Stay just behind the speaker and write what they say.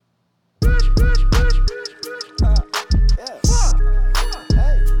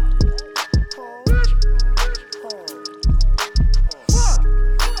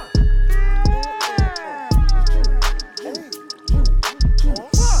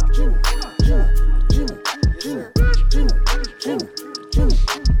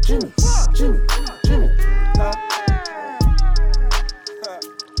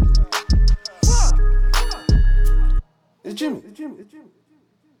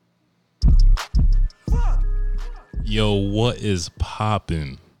Yo, what is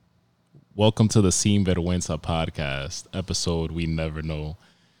poppin'? Welcome to the Sin Vergüenza podcast, episode We Never Know.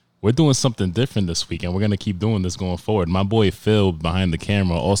 We're doing something different this week, and we're going to keep doing this going forward. My boy Phil, behind the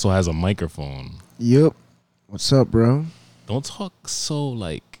camera, also has a microphone. Yep. What's up, bro? Don't talk so,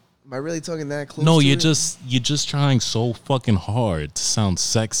 like... Am I really talking that close No, to you're it? just trying so fucking hard to sound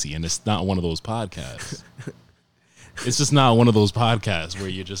sexy, and it's not one of those podcasts. It's just not one of those podcasts where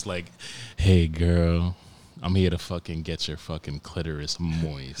you're just like, hey, girl, I'm here to fucking get your fucking clitoris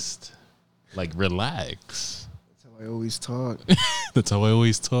moist. Like, relax. That's how I always talk. That's how I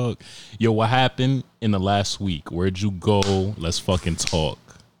always talk. Yo, what happened in the last week? Where'd you go? Let's fucking talk.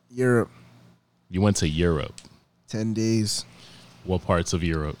 Europe, You went to Europe. 10 days. What parts of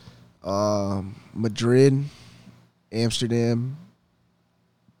Europe? Madrid, Amsterdam,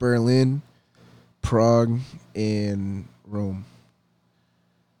 Berlin, Prague, and Rome.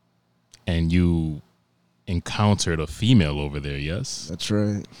 And you encountered a female over there, yes? That's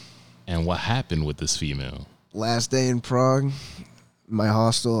right. And what happened with this female? Last day in Prague, my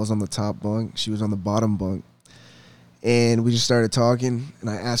hostel, I was on the top bunk. She was on the bottom bunk. And we just started talking, and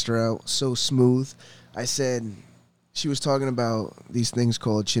I asked her out so smooth. I said, she was talking about these things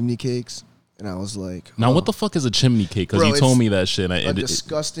called chimney cakes. And I was like, Now, what the fuck is a chimney cake? Because Bro, you told it's me that shit. a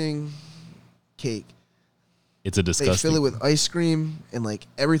disgusting cake. It's a They disgusting. fill it with ice cream and like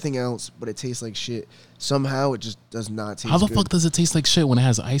everything else, but it tastes like shit. Somehow it just does not taste How the good. fuck does it taste like shit when it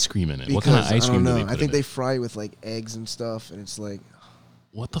has ice cream in it? What kind of Because, ice cream I do don't they know. put I think in they it? fry with like eggs and stuff, and it's like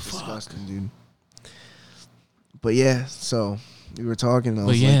What the fuck? disgusting, dude. But yeah, so we were talking, and I But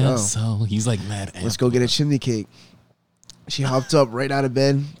was yeah, like, oh, so he's like mad. let's go get a chimney cake. She hopped up right out of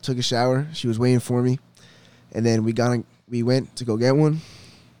bed, took a shower. She was waiting for me, and then we went to go get one.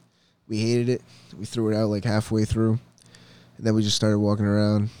 We hated it. We threw it out like halfway through, and then we just started walking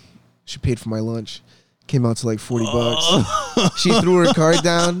around. She paid for my lunch. Came out to like $40. She threw her card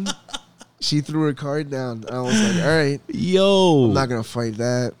down. I was like, all right, Yo. I'm not gonna fight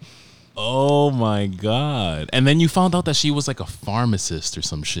that. Oh my god! And then you found out that she was like a pharmacist or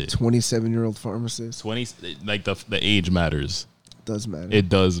some shit. 27-year-old pharmacist. 20, like the age matters. Does matter. It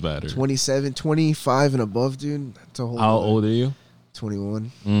does matter. 27, 25 and above, dude. That's a whole How other- old are you?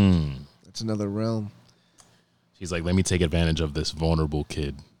 21. That's another realm. She's like, let me take advantage of this vulnerable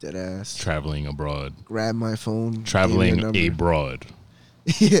kid Dead ass. traveling abroad, Grab my phone. traveling gave me a number. abroad.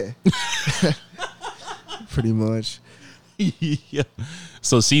 Yeah. Pretty much. Yeah.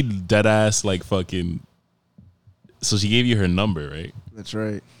 So she dead ass like fucking. So she gave you her number, right? That's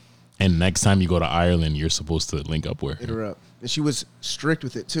right. And next time you go to Ireland, you're supposed to link up with Hit her. her up. And she was strict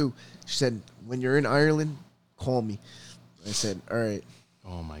with it too. She said, when you're in Ireland, call me. I said, all right.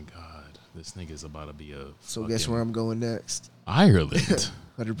 Oh my god, this nigga's about to be a. So guess where I'm going next? Ireland.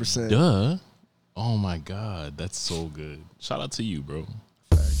 100%. Duh. Oh my god, that's so good. Shout out to you, bro.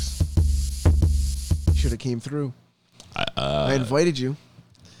 Facts. Should have came through. I invited you.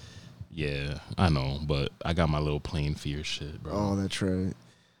 Yeah, I know, but I got my little plane fear shit, bro. Oh, that's right.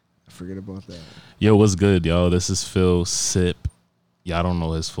 I forget about that. Yo, what's good, yo? This is Phil Sip. Y'all don't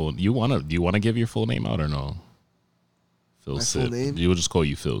know his full. Do you wanna give your full name out or no? Phil My Sip. full name? We will just call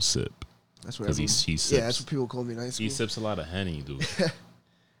you Phil Sip That's what because he everyone- sips. Yeah, that's what people call me in high school. He sips a lot of Henny, dude.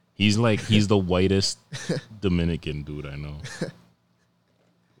 He's the whitest Dominican dude I know.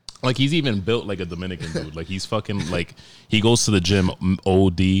 Like, he's even built like a Dominican dude. Like, he's fucking, like, he goes to the gym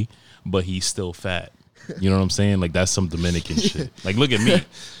OD, but he's still fat. You know what I'm saying? Like, that's some Dominican shit. Like, look at me.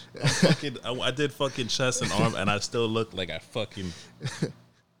 I did fucking chest and arm, and I still look like I fucking,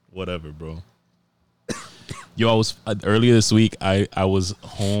 whatever, bro. Yo, I was, earlier this week, I was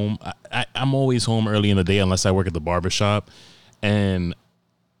home. I'm always home early in the day unless I work at the barbershop. And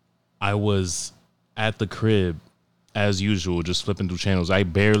I was at the crib, as usual, just flipping through channels. I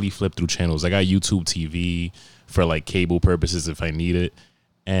barely flip through channels. I got YouTube TV for like cable purposes if I need it.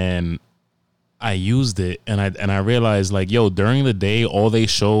 And I used it and I realized, like, yo, during the day, all they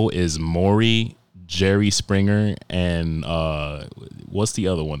show is Maury, Jerry Springer, and what's the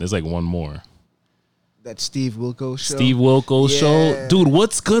other one? There's like one more. That Steve Wilkos show. Steve Wilkos show. Yeah. Dude,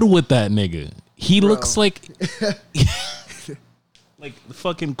 what's good with that nigga? He Bro. looks like like the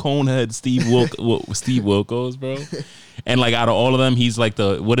fucking conehead Steve Wilkos, bro. And like out of all of them, he's like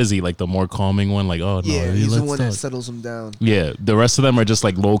what is he? Like the more calming one? Like, oh no, Yeah, he's the let's one that talk. settles him down. Yeah, the rest of them are just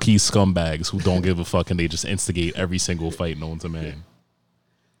like low key scumbags who don't give a fuck and they just instigate every single fight known to man.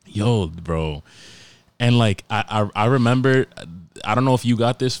 Yo, bro. And like I remember, I don't know if you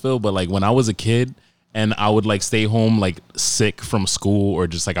got this, Phil, but like when I was a kid and I would like stay home like sick from school, or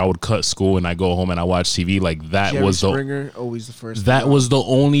just like I would cut school and I go home and I watch TV. Like that Jerry was Springer, always the first. that was the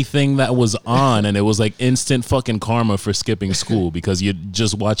only thing that was on, and it was like instant fucking karma for skipping school because you're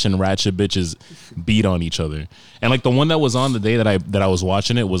just watching ratchet bitches beat on each other. And like the one that was on the day that I was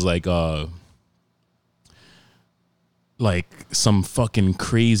watching it was like some fucking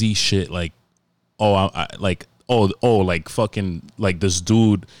crazy shit like like fucking like this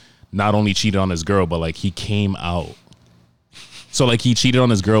dude not only cheated on his girl, but like he came out. So like he cheated on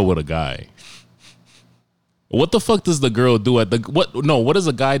his girl with a guy. What the fuck does the girl do at the what does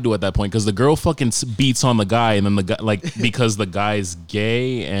the guy do at that point? Because the girl fucking beats on the guy, and then the guy, like, because the guy's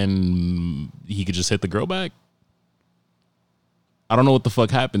gay and he could just hit the girl back. I don't know what the fuck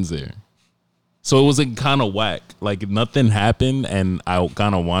happens there. So it was like kind of whack. Like nothing happened, and I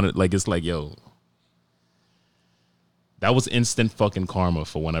kind of wanted, like, it's like, yo, that was instant fucking karma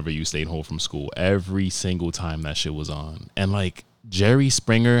for whenever you stayed home from school. Every single time that shit was on. And like Jerry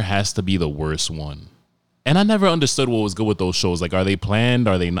Springer has to be the worst one. And I never understood what was good with those shows. Like, are they planned?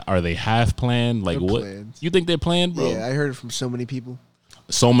 Are they half planned? Like, They're what? planned. You think they're planned, bro? Yeah, I heard it from so many people.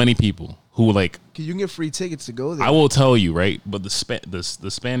 So many people who like. Cause you can get free tickets to go there. I will tell you, right? But the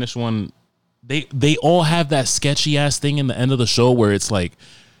Spanish one, they all have that sketchy ass thing in the end of the show where it's like,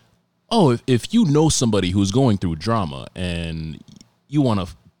 oh, if you know somebody who's going through drama and you want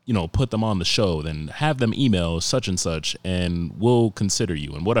to, put them on the show, then have them email such and such, and we'll consider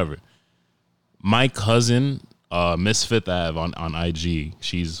you and whatever. My cousin, Miss Fifth Ave on IG,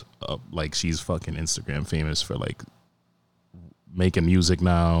 she's she's fucking Instagram famous for like making music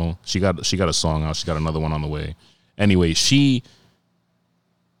now. She got a song out. She got another one on the way. Anyway, she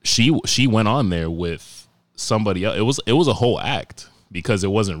went on there with somebody else. It was a whole act because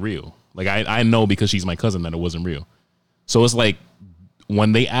it wasn't real. Like I know because she's my cousin that it wasn't real. So it's like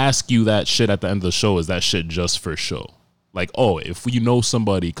when they ask you that shit at the end of the show, is that shit just for show? Like, oh, if you know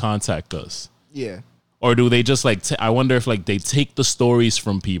somebody, contact us. Yeah. Or do they just like, I wonder if like they take the stories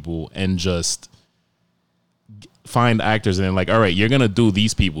from people and just find actors and like, all right, you're going to do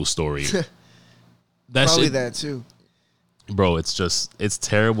these people's story. That's probably that too. Bro, it's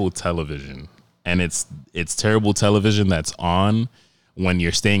terrible television. And it's terrible television that's on when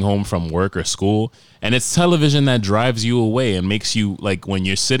you're staying home from work or school. And it's television that drives you away and makes you, like, when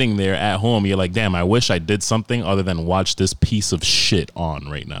you're sitting there at home, you're like, damn, I wish I did something other than watch this piece of shit on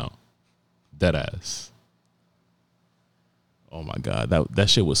right now. Deadass. Oh my God, that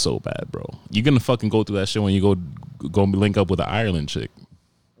shit was so bad, bro. You're gonna fucking go through that shit when you go link up with an Ireland chick.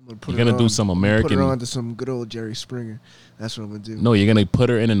 You're gonna do some American. Put her on to some good old Jerry Springer. That's what I'm gonna do. No, you're gonna put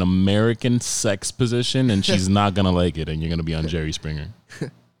her in an American sex position, and she's not gonna like it, and you're gonna be on Jerry Springer.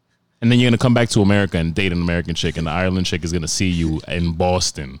 And then you're gonna come back to America and date an American chick, and the Ireland chick is gonna see you in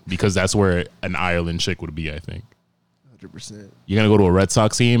Boston because that's where an Ireland chick would be. I think. 100%. You're gonna go to a Red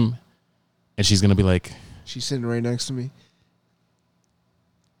Sox game, and she's gonna be like, she's sitting right next to me.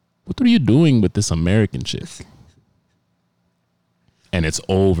 what are you doing with this American chick? And it's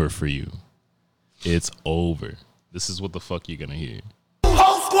over for you. It's over. This is what the fuck you're gonna hear.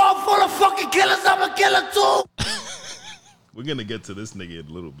 Whole squad full of fucking killers, I'm a killer too. We're gonna get to this nigga in a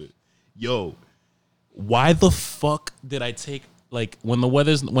little bit. Yo, why the fuck did I take, like, when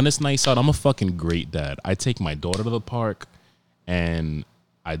it's nice out, I'm a fucking great dad. I take my daughter to the park and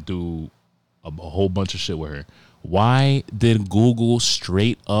I do a whole bunch of shit with her. Why did Google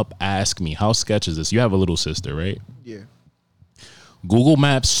straight up ask me, how sketch is this? You have a little sister, right? Yeah. Google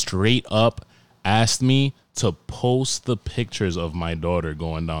Maps straight up asked me to post the pictures of my daughter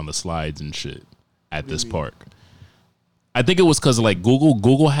going down the slides and shit at this park. I think it was because like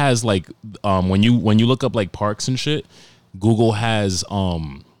Google has like when you look up like parks and shit, Google has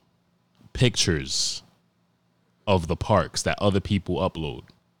pictures of the parks that other people upload.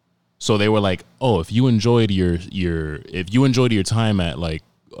 So they were like, oh, if you enjoyed your time at like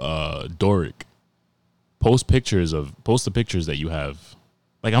Doric, post the pictures that you have.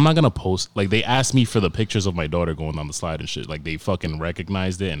 Like, I'm not gonna post, like, they asked me for the pictures of my daughter going on the slide and shit. Like, they fucking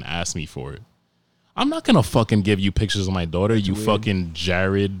recognized it and asked me for it. I'm not gonna fucking give you pictures of my daughter, you fucking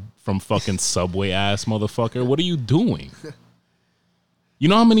Jared from fucking Subway ass motherfucker. What are you doing? You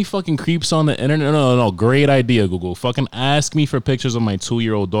know how many fucking creeps on the internet? No. Great idea, Google. Fucking ask me for pictures of my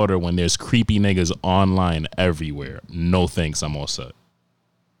 2-year-old daughter when there's creepy niggas online everywhere. No thanks, I'm all set.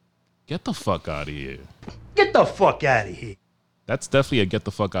 Get the fuck out of here. Get the fuck out of here. That's definitely a get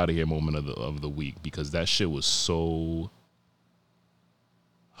the fuck out of here moment of the week because that shit was so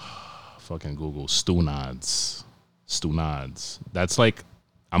fucking Google stunads. That's like,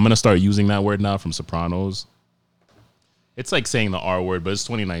 I'm gonna start using that word now from Sopranos. It's like saying the R word, but it's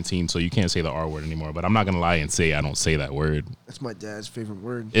 2019, so you can't say the R word anymore. But I'm not gonna lie and say I don't say that word. That's my dad's favorite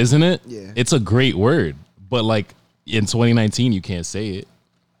word. Isn't it? Yeah. It's a great word, but like in 2019, you can't say it.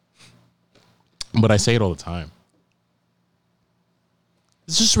 But I say it all the time.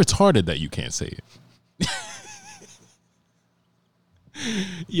 It's just retarded that you can't say it.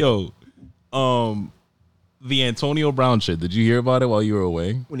 Yo, the Antonio Brown shit. Did you hear about it while you were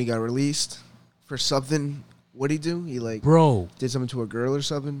away? When he got released for something, what'd he do? He like Bro, did something to a girl or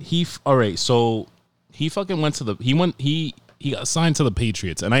something? all right, so he fucking went to the he got signed to the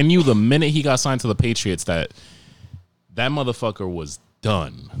Patriots, and I knew the minute he got signed to the Patriots that motherfucker was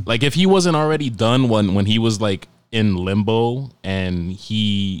done. Like if he wasn't already done when he was like in limbo and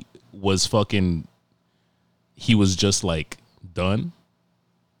he was just like done.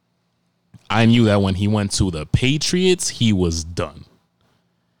 I knew that when he went to the Patriots, he was done.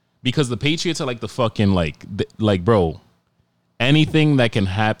 Because the Patriots are like the fucking like bro, anything that can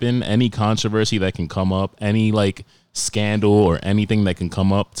happen, any controversy that can come up, any like scandal or anything that can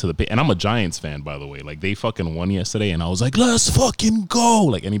come up to and I'm a Giants fan, by the way. Like they fucking won yesterday and I was like, let's fucking go.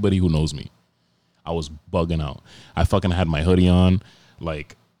 Like anybody who knows me, I was bugging out. I fucking had my hoodie on.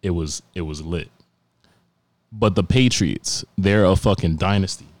 Like it was lit. But the Patriots, they're a fucking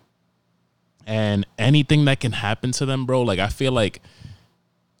dynasty. And anything that can happen to them, bro, like I feel like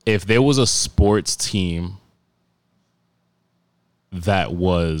if there was a sports team that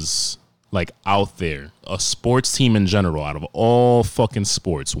was like out there, a sports team in general, out of all fucking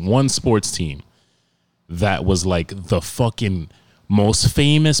sports, one sports team that was like the fucking most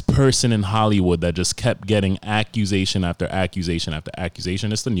famous person in Hollywood that just kept getting accusation after accusation after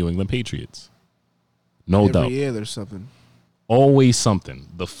accusation, it's the New England Patriots. No doubt. Every year there's something. Always something.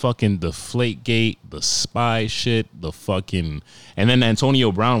 The fucking Deflategate, the spy shit, the fucking... And then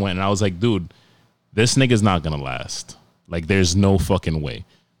Antonio Brown went and I was like, dude, this nigga's not gonna last. Like, there's no fucking way.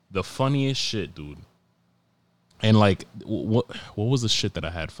 The funniest shit, dude. And like, what was the shit that I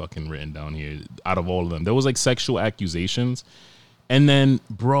had fucking written down here out of all of them? There was like sexual accusations. And then,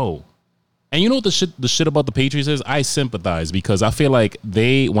 bro... And you know what the shit about the Patriots is? I sympathize because I feel like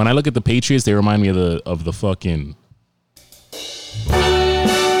when I look at the Patriots, they remind me of the fucking...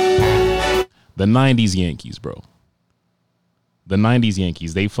 The 90s Yankees, bro. The 90s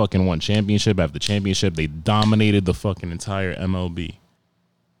Yankees, they fucking won championship after championship. They dominated the fucking entire MLB.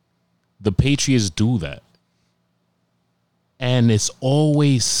 The Patriots do that. And it's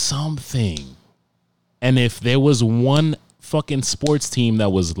always something. And if there was one fucking sports team that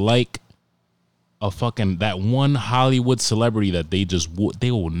was like that one Hollywood celebrity that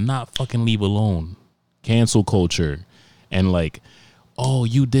they will not fucking leave alone. Cancel culture. And like, oh,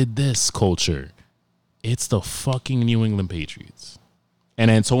 you did this culture. It's the fucking New England Patriots. And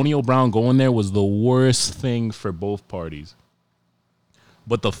Antonio Brown going there was the worst thing for both parties.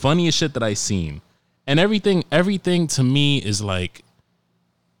 But the funniest shit that I seen, and everything to me is like,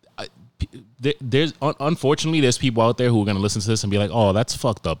 unfortunately, there's people out there who are going to listen to this and be like, oh, that's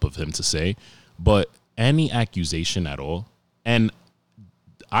fucked up of him to say. But any accusation at all, and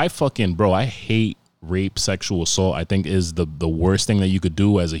I hate rape, sexual assault. I think is the worst thing that you could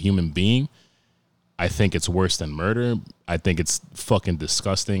do as a human being. I think it's worse than murder. I think it's fucking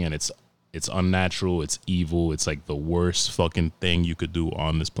disgusting and it's unnatural. It's evil. It's like the worst fucking thing you could do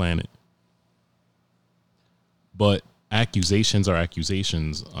on this planet. But accusations are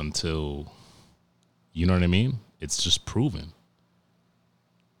accusations until, you know what I mean? It's just proven.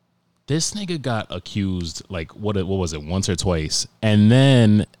 This nigga got accused, like, what was it, once or twice? And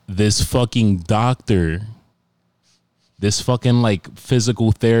then this fucking doctor, this fucking, like,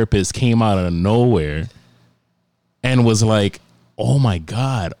 physical therapist came out of nowhere and was like, oh, my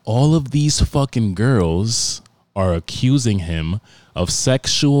God, all of these fucking girls are accusing him of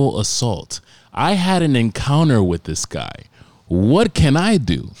sexual assault. I had an encounter with this guy. What can I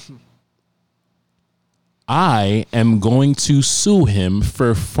do? I am going to sue him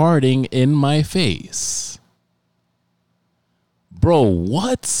for farting in my face. Bro,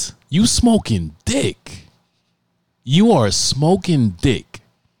 what? You smoking dick. You are smoking dick.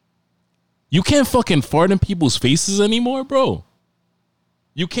 You can't fucking fart in people's faces anymore, bro.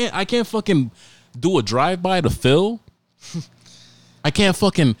 I can't fucking do a drive-by to Phil. I can't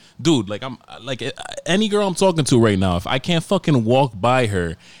fucking, dude, like I'm like any girl I'm talking to right now, if I can't fucking walk by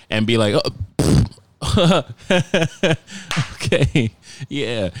her and be like, okay,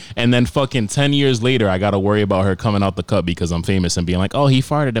 yeah. And then fucking 10 years later, I got to worry about her coming out the cut because I'm famous and being like, oh, he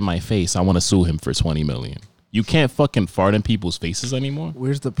farted in my face. I want to sue him for $20 million. You can't fucking fart in people's faces anymore.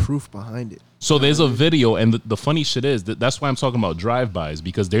 Where's the proof behind it? So there's a video, and the funny shit is that's why I'm talking about drive-bys,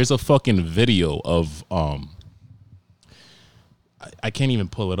 because there's a fucking video of I can't even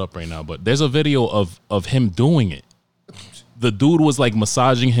pull it up right now, but there's a video of him doing it. The dude was like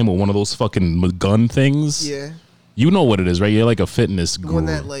massaging him with one of those fucking gun things. Yeah. You know what it is, right? You're like a fitness The guru. one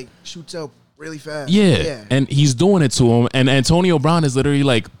that like shoots out really fast. Yeah. And he's doing it to him, and Antonio Brown is literally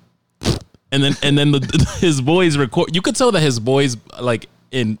like, and then his boys record. You could tell that his boys like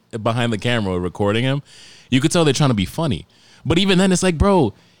in behind the camera recording him. You could tell they're trying to be funny, but even then, it's like,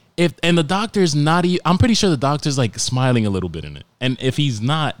 bro, and the doctor's not. I'm pretty sure the doctor's like smiling a little bit in it, and if he's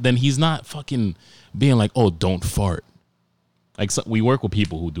not, then he's not fucking being like, oh, don't fart. Like, so we work with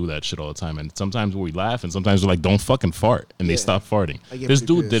people who do that shit all the time, and sometimes we laugh, and sometimes we're like, "Don't fucking fart," and they stop farting. This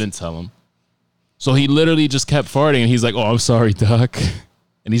dude didn't tell him, so he literally just kept farting, and he's like, "Oh, I'm sorry, doc,"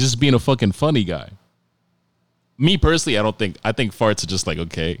 and he's just being a fucking funny guy. Me personally, I think farts are just like,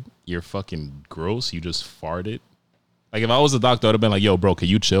 okay, you're fucking gross, you just farted. Like, if I was a doctor, I'd have been like, yo, bro, can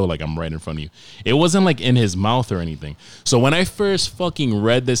you chill? Like, I'm right in front of you. It wasn't like in his mouth or anything. So when I first fucking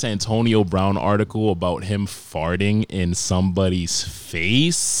read this Antonio Brown article about him farting in somebody's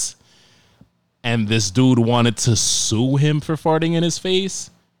face, and this dude wanted to sue him for farting in his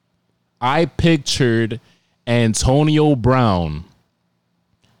face, I pictured Antonio Brown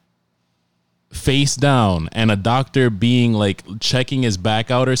face down and a doctor being like checking his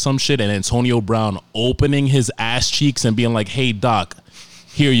back out or some shit, and Antonio Brown opening his ass cheeks and being like, hey doc,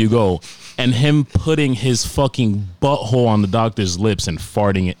 here you go, and him putting his fucking butthole on the doctor's lips and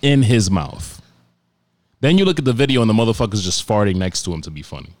farting it in his mouth. Then you look at the video and the motherfucker's just farting next to him to be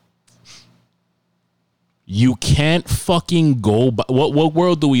funny. You can't fucking go by, what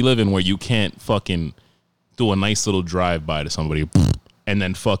world do we live in where you can't fucking do a nice little drive by to somebody and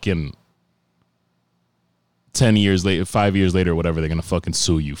then fucking 10 years later, 5 years later, whatever, they're going to fucking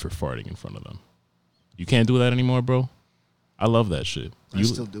sue you for farting in front of them. You can't do that anymore, bro. I love that shit. I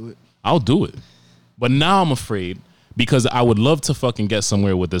still do it. I'll do it. But now I'm afraid, because I would love to fucking get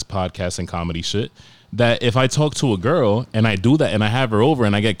somewhere with this podcast and comedy shit, that if I talk to a girl and I do that and I have her over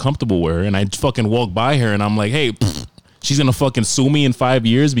and I get comfortable with her and I fucking walk by her and I'm like, hey, she's going to fucking sue me in 5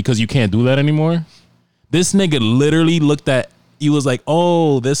 years because you can't do that anymore. This nigga literally looked at, he was like,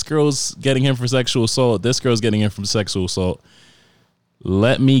 oh, this girl's getting him for sexual assault. This girl's getting him for sexual assault.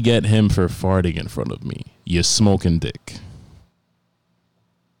 Let me get him for farting in front of me. You smoking dick.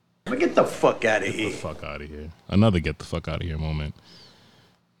 Get the fuck out of here. Get the fuck out of here. Another get the fuck out of here moment.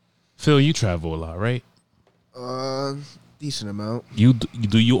 Phil, you travel a lot, right? Decent amount.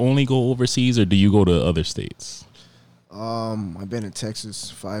 Do you only go overseas or do you go to other states? I've been to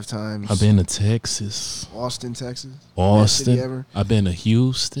Texas 5 times. I've been to Texas. Austin, Texas. Austin. Best city ever. I've been to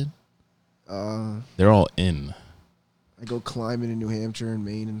Houston. They're all in. I go climbing in New Hampshire and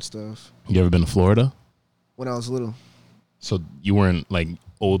Maine and stuff. You ever been to Florida? When I was little. So you weren't like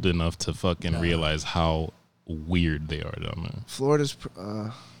old enough to fucking realize how weird they are down there. Florida's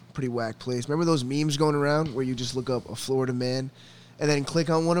pretty whack place. Remember those memes going around where you just look up a Florida man and then click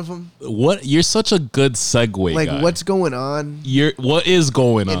on one of them? What? You're such a good segue like, guy. what's going on? What is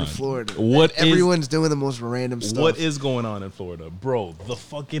going on in Florida? Everyone's doing the most random stuff. What is going on in Florida, bro? The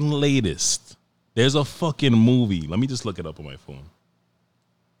fucking latest. There's a fucking movie. Let me just look it up on my phone.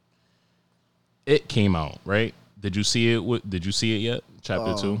 It came out, right? Did you see it? Did you see it yet?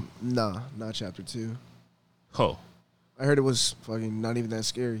 Chapter 2? Nah, not chapter 2. Oh. I heard it was fucking not even that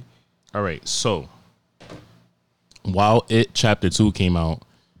scary. All right, so while Chapter 2 came out,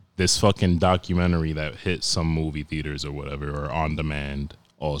 this fucking documentary that hit some movie theaters or whatever, or on demand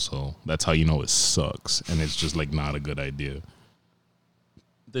also, that's how you know it sucks and it's just like not a good idea.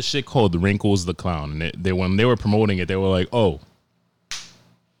 This shit called Wrinkles the Clown, and they when they were promoting it, they were like, oh,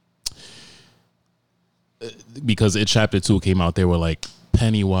 because Chapter 2 came out, they were like,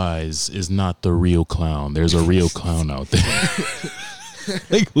 Pennywise is not the real clown. There's a real clown out there.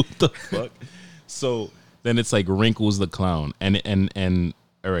 Like, what the fuck? So then it's like Wrinkles the Clown. And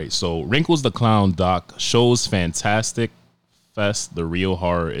all right, so Wrinkles the Clown doc shows Fantastic Fest, the real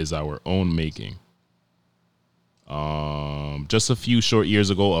horror is our own making. Just a few short years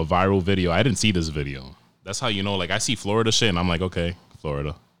ago, a viral video. I didn't see this video. That's how you know, like, I see Florida shit and I'm like, okay,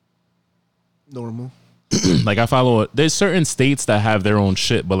 Florida. Normal. Like, I follow it. There's certain states that have their own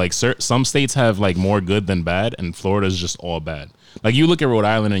shit, but like some states have like more good than bad, and Florida's just all bad. Like, you look at Rhode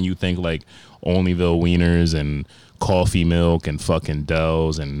Island and you think like Onlyville Wieners and Coffee Milk and fucking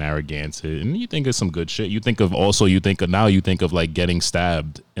Dells and Narragansett, and you think of some good shit. You think of like getting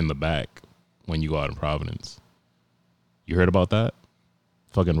stabbed in the back when you go out in Providence. You heard about that?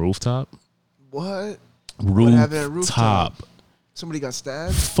 Fucking Rooftop? What? Rooftop. What happened at Rooftop? Somebody got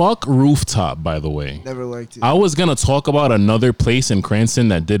stabbed? Fuck Rooftop, by the way. Never liked it. I was going to talk about another place in Cranston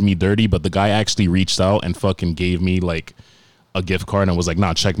that did me dirty, but the guy actually reached out and fucking gave me like a gift card and was like,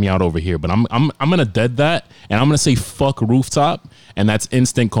 nah, check me out over here. But I'm gonna dead that, and I'm gonna say fuck Rooftop, and that's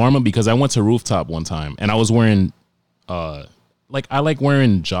instant karma, because I went to Rooftop one time and I was wearing like, I like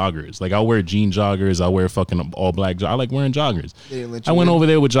wearing joggers. Like, I'll wear jean joggers. I'll wear fucking all black. I like wearing joggers. I went over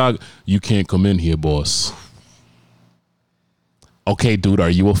there with You can't come in here, boss. Okay, dude, are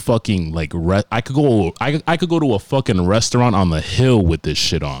you a fucking like? I could go to a fucking restaurant on the hill with this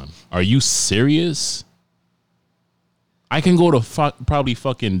shit on. Are you serious? I can go to probably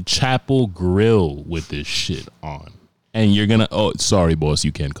fucking Chapel Grill with this shit on, and you're gonna. Oh, sorry, boss,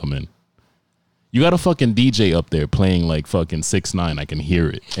 you can't come in. You got a fucking DJ up there playing like fucking 6ix9ine. I can hear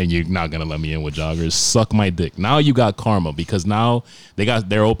it, and you're not gonna let me in with joggers. Suck my dick. Now you got karma, because now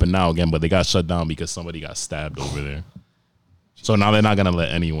they're open now again, but they got shut down because somebody got stabbed over there. So now they're not gonna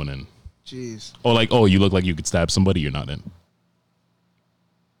let anyone in. Jeez. Oh, like, oh, you look like you could stab somebody. You're not in.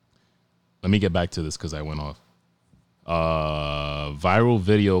 Let me get back to this because I went off. Viral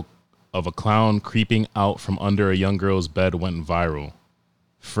video of a clown creeping out from under a young girl's bed went viral.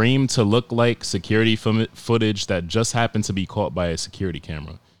 Framed to look like security footage that just happened to be caught by a security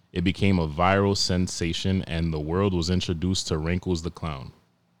camera. It became a viral sensation, and the world was introduced to Wrinkles the Clown.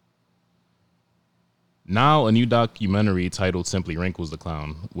 Now, a new documentary titled simply Wrinkles the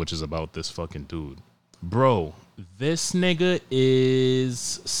Clown, which is about this fucking dude. Bro, this nigga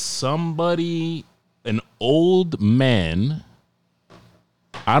is somebody, an old man.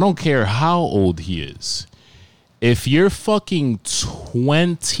 I don't care how old he is. If you're fucking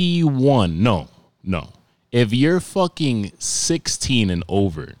 21, no. If you're fucking 16 and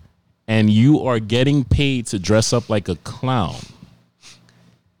over and you are getting paid to dress up like a clown,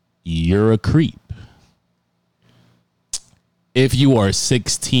 you're a creep. If you are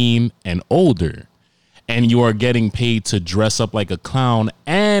 16 and older and you are getting paid to dress up like a clown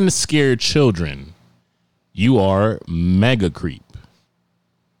and scare children, you are mega creep.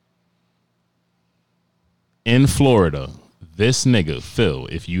 In Florida, this nigga, Phil,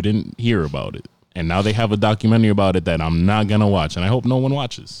 if you didn't hear about it, and now they have a documentary about it that I'm not going to watch, and I hope no one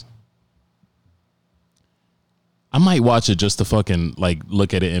watches. I might watch it just to fucking, like,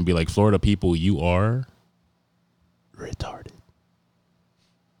 look at it and be like, Florida people, you are retarded.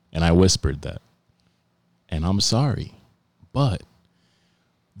 And I whispered that. And I'm sorry. But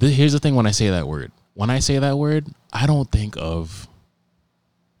here's the thing when I say that word. When I say that word, I don't think of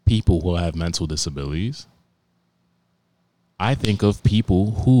people who have mental disabilities. I think of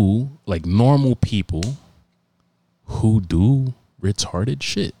people who, like normal people, who do retarded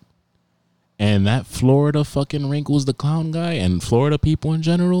shit. And that Florida fucking Wrinkles the Clown guy and Florida people in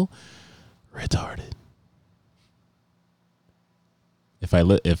general, retarded.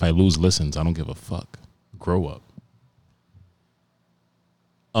 If I lose listens, I don't give a fuck. Grow up.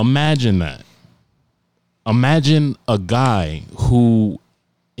 Imagine that. Imagine a guy who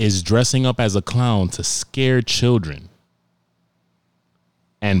is dressing up as a clown to scare children.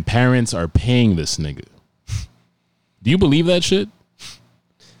 And parents are paying this nigga. Do you believe that shit?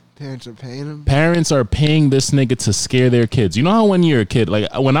 Parents are paying him? Parents are paying this nigga to scare their kids. You know how when you're a kid, like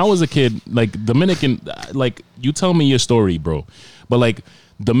when I was a kid, like Dominican, like you tell me your story, bro. But like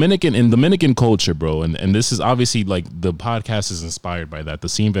Dominican culture, bro, and this is obviously like the podcast is inspired by that. The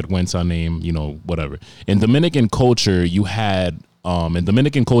Sin Vergüenza name, you know, whatever. In Dominican culture, you had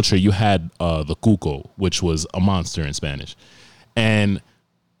the cuco, which was a monster in Spanish. And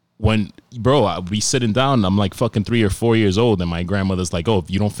when, bro, I'd be sitting down and I'm like fucking 3 or 4 years old, and my grandmother's like, oh, if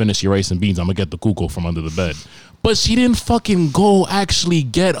you don't finish your rice and beans, I'm gonna get the cuco from under the bed. But she didn't fucking go actually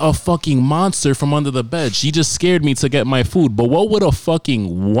get a fucking monster from under the bed. She just scared me to get my food. But what would a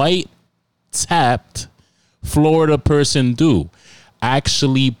fucking white tapped Florida person do?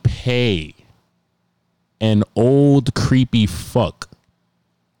 Actually pay an old creepy fuck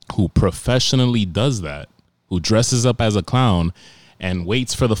who professionally does that, who dresses up as a clown and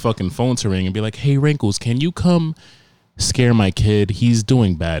waits for the fucking phone to ring and be like, hey, Wrinkles, can you come scare my kid? He's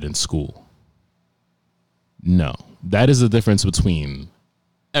doing bad in school. No, that is the difference between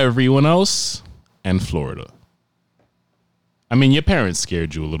everyone else and Florida. I mean, your parents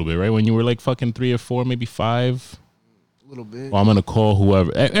scared you a little bit, right? When you were like fucking 3 or 4, maybe 5. A little bit. Well, I'm going to call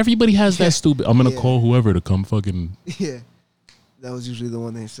whoever. Everybody has that stupid, I'm going to call whoever to come fucking. Yeah. That was usually the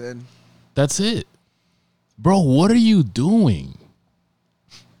one they said. That's it. Bro, what are you doing?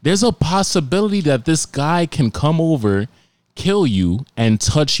 There's a possibility that this guy can come over, kill you, and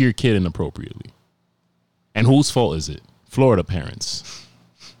touch your kid inappropriately. And whose fault is it? Florida parents.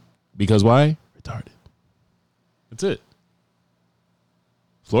 Because why? Retarded. That's it.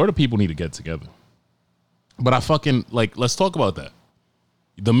 Florida people need to get together. But I fucking, like, let's talk about that.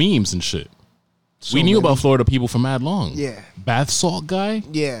 The memes and shit. So we knew many. about Florida people for mad long. Yeah. Bath salt guy?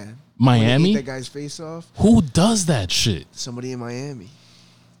 Yeah. Miami? Ate that guy's face off. Who does that shit? Somebody in Miami.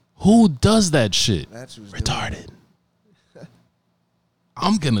 Who does that shit? That's who's retarded.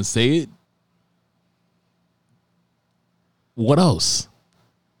 I'm gonna say it. What else?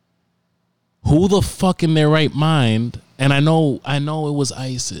 Who the fuck in their right mind? And I know it was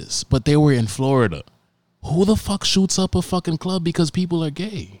ISIS, but they were in Florida. Who the fuck shoots up a fucking club because people are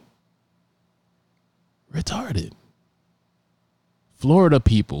gay? Retarded. Florida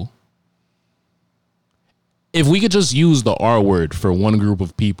people. If we could just use the R word for one group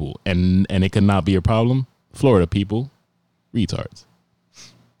of people and it could not be a problem, Florida people, retards.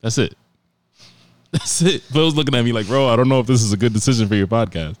 That's it. That's it. Phil's looking at me like, bro, I don't know if this is a good decision for your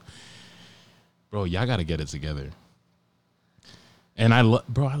podcast. Bro, y'all got to get it together. And I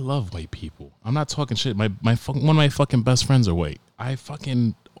love white people. I'm not talking shit. One of my fucking best friends are white. I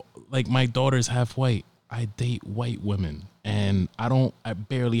fucking, like, my daughter's half white. I date white women. And I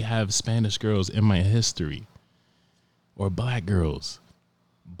barely have Spanish girls in my history. Or black girls.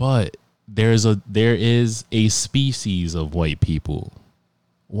 But there is a species of white people,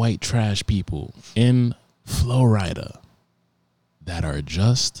 white trash people in Florida that are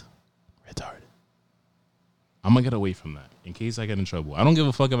just retarded. I'm gonna get away from that in case I get in trouble. I don't give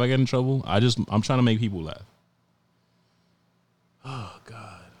a fuck if I get in trouble. I'm trying to make people laugh. Oh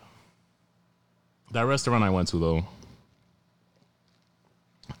God. That restaurant I went to though,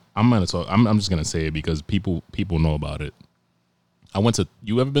 I'm just gonna say it because people know about it.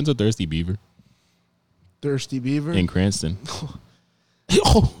 You ever been to Thirsty Beaver? Thirsty Beaver? In Cranston.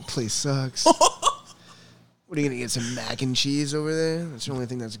 Place sucks. What are you gonna get, some mac and cheese over there? That's the only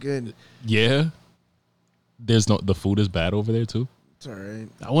thing that's good. Yeah. The food is bad over there too. It's all right.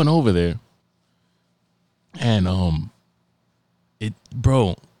 I went over there and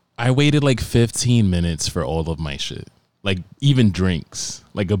I waited like 15 minutes for all of my shit. Like even drinks,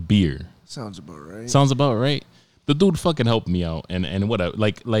 like a beer. Sounds about right. The dude fucking helped me out and whatever.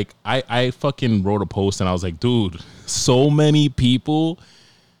 Like I fucking wrote a post and I was like, dude, so many people,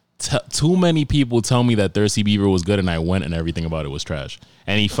 too many people tell me that Thirsty Beaver was good and I went and everything about it was trash.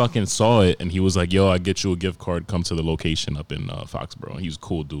 And he fucking saw it and he was like, yo, I get you a gift card. Come to the location up in Foxborough. And he was a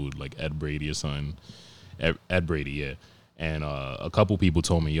cool dude, like Ed Brady or something. Ed Brady, yeah. And a couple people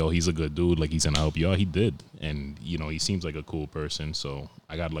told me, yo, he's a good dude. Like, he's going to help you out. He did. And, you know, he seems like a cool person. So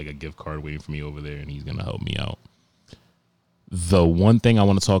I got like a gift card waiting for me over there and he's going to help me out. The one thing I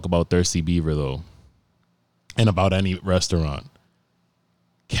want to talk about Thirsty Beaver, though, and about any restaurant,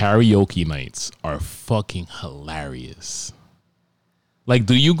 karaoke nights are fucking hilarious. Like,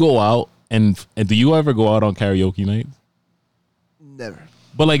 do you go out and do you ever go out on karaoke nights? Never.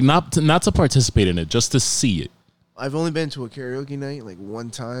 But like not to participate in it, just to see it. I've only been to a karaoke night like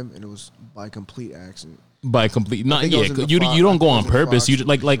one time, and it was by complete accident. By complete, not yeah. You don't go on purpose. You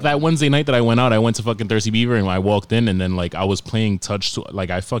like that Wednesday night that I went out. I went to fucking Thirsty Beaver and I walked in and then like I was playing touch.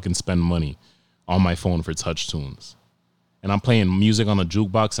 Like I fucking spend money on my phone for touch tunes, and I'm playing music on a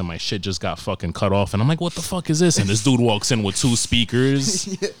jukebox and my shit just got fucking cut off. And I'm like, what the fuck is this? And this dude walks in with 2 speakers.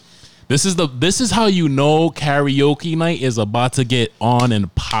 Yeah. This is how you know karaoke night is about to get on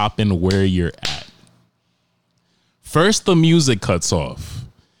and popping where you're at. First, the music cuts off.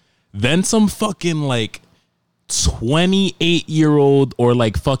 Then some fucking like 28-year-old or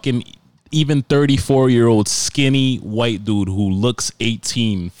like fucking even 34-year-old skinny white dude who looks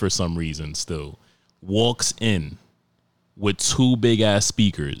 18 for some reason still walks in with 2 big ass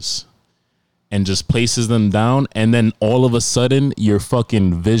speakers and just places them down. And then all of a sudden your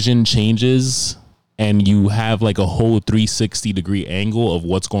fucking vision changes and you have like a whole 360 degree angle of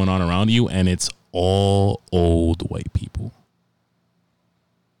what's going on around you. And it's all old white people.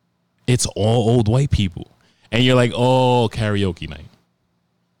 It's all old white people. And you're like, oh, karaoke night.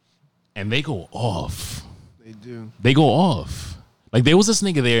 And they go off. They do. They go off. Like, there was this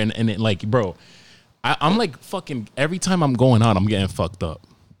nigga there, and it, like, bro, I'm like fucking, every time I'm going out, I'm getting fucked up.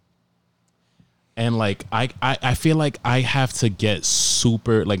 And, like, I feel like I have to get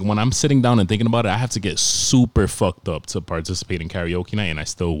super, like, when I'm sitting down and thinking about it, I have to get super fucked up to participate in karaoke night, and I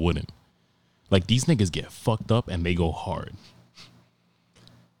still wouldn't. Like, these niggas get fucked up, and they go hard.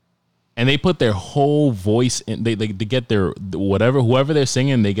 And they put their whole voice in. They get their whoever they're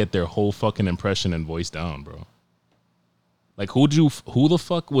singing, they get their whole fucking impression and voice down, bro. Like who the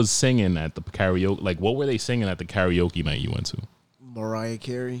fuck was singing at the karaoke? Like what were they singing at the karaoke night you went to? Mariah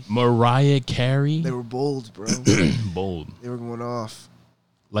Carey. Mariah Carey. They were bold, bro. Bold. They were going off.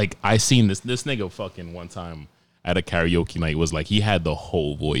 Like I seen this nigga fucking one time at a karaoke night was like he had the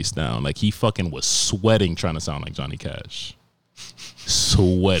whole voice down. Like he fucking was sweating trying to sound like Johnny Cash.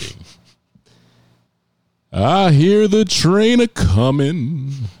 Sweating. I hear the train a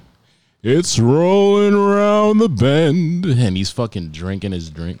coming. It's rolling around the bend. And he's fucking drinking his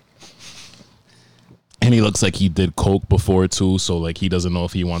drink. And he looks like he did coke before too, so like he doesn't know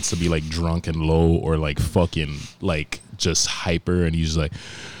if he wants to be like drunk and low or like fucking like just hyper, and he's like,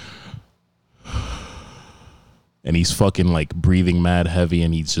 and he's fucking like breathing mad heavy,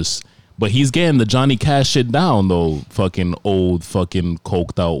 and he's just, but he's getting the Johnny Cash shit down though, fucking old fucking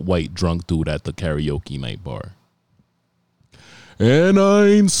coked out white drunk dude at the karaoke night bar. And I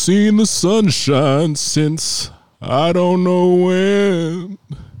ain't seen the sunshine since I don't know when.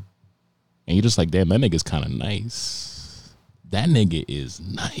 And you're just like, damn, that nigga's kind of nice. That nigga is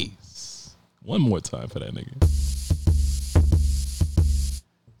nice. One more time for that nigga.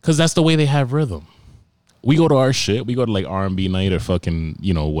 Because that's the way they have rhythm. We go to our shit. We go to like R&B night or fucking,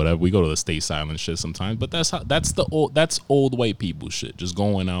 you know, whatever. We go to the State Silent shit sometimes. But that's old white people shit. Just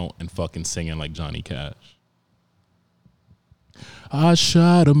going out and fucking singing like Johnny Cash. I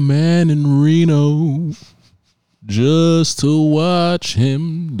shot a man in Reno just to watch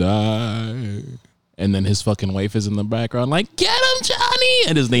him die. And then his fucking wife is in the background like, get him, Johnny!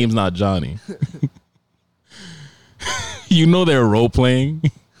 And his name's not Johnny. You know they're role playing.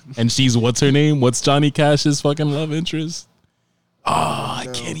 And she's, what's her name? What's Johnny Cash's fucking love interest? Oh, I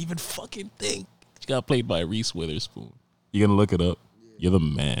can't even fucking think. She got played by Reese Witherspoon. You gonna look it up? You're the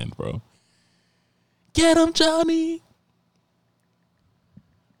man, bro. Get him, Johnny!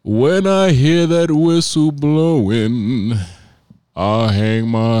 When I hear that whistle blowing, I hang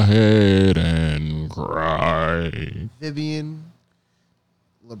my head and cry. Vivian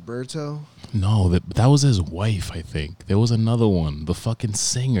Liberto. No, that was his wife, I think. There was another one, the fucking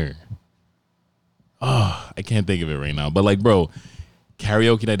singer. Oh, I can't think of it right now. But like, bro,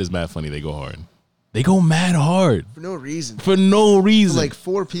 karaoke night is mad funny. They go hard. They go mad hard. For no reason. For no reason. Like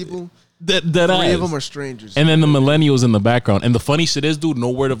 4 people. That Three of them are strangers. And then the millennials in the background. And the funny shit is, dude, no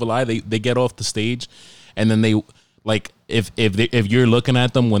word of a lie. They get off the stage, and then they like if you're looking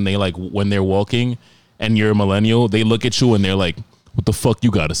at them when they're walking, and you're a millennial, they look at you and they're like, "What the fuck you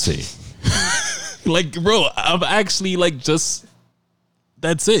gotta say?" Like, bro, I'm actually like, just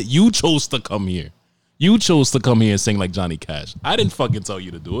that's it. You chose to come here. You chose to come here and sing like Johnny Cash. I didn't fucking tell you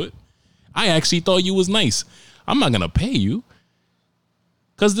to do it. I actually thought you was nice. I'm not gonna pay you.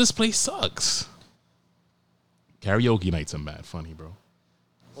 Because this place sucks. Karaoke nights are mad funny, bro.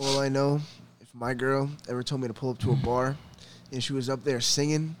 All I know, if my girl ever told me to pull up to a bar and she was up there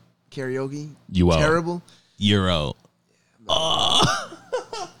singing karaoke, you terrible. Out. You're out.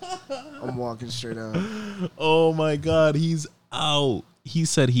 I'm walking straight out. Oh my God, he's out. He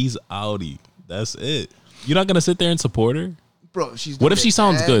said he's outie. That's it. You're not going to sit there and support her? Bro, she's what if she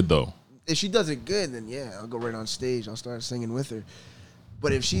sounds good, though? If she does it good, then yeah, I'll go right on stage. I'll start singing with her.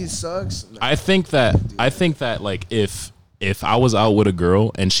 But if she sucks, no, I think that like if I was out with a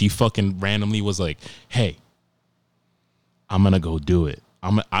girl and she fucking randomly was like, "Hey, I'm gonna go do it."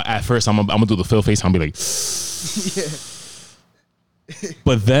 At first I'm gonna do the Phil face. I'm gonna be like, yeah.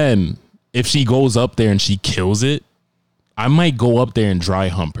 But then if she goes up there and she kills it, I might go up there and dry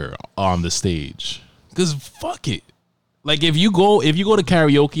hump her on the stage. Cause fuck it. Like if you go to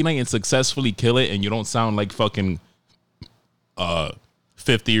karaoke night and successfully kill it and you don't sound like fucking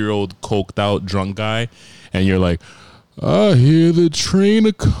 50-year-old coked out drunk guy, and you're like, I hear the train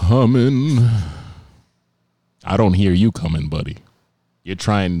a coming. I don't hear you coming, buddy. You're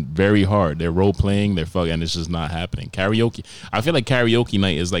trying very hard. They're role playing. They're fucking, and it's just not happening. Karaoke. I feel like karaoke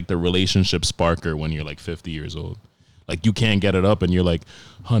night is like the relationship sparker when you're like 50 years old. Like you can't get it up, and you're like,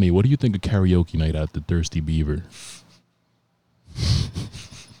 honey, what do you think of karaoke night at the Thirsty Beaver?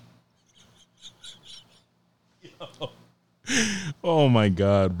 Oh my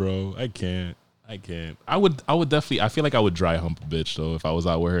God, bro. I can't. I would definitely, I feel like I would dry hump a bitch though if I was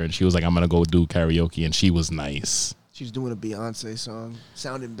out with her and she was like, I'm gonna go do karaoke, and she was nice. She's doing a Beyonce song,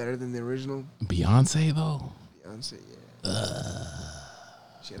 sounding better than the original. Beyonce though? Beyonce,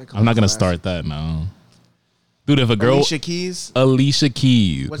 yeah. I'm not gonna start that now. Dude, if a girl Alicia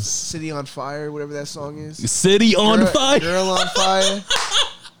Keys. What's City on Fire, whatever that song is. City on Fire. Girl on Fire.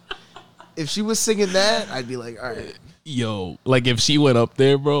 If she was singing that, I'd be like, all right. Yo, like if she went up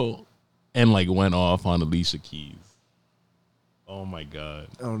there, bro, and like went off on Alicia Keys. Oh my God.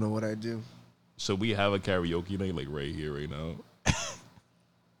 I don't know what I'd do. So we have a karaoke night like right here, right now.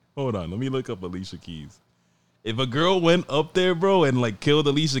 Hold on, let me look up Alicia Keys. If a girl went up there, bro, and like killed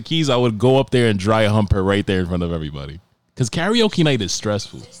Alicia Keys, I would go up there and dry hump her right there in front of everybody. Because karaoke night is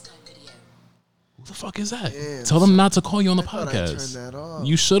stressful. Who the fuck is that? Damn, Tell them not to call you on the I podcast. turned that off.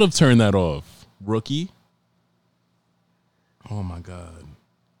 You should have turned that off, rookie. Oh my God.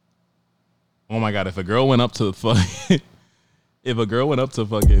 Oh my god, if a girl went up to fucking if a girl went up to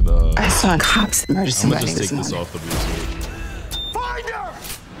fucking I saw cops murder I'm gonna somebody just take this this morning. off the Bluetooth.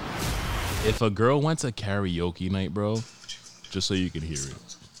 If a girl went to karaoke night, bro, just so you can hear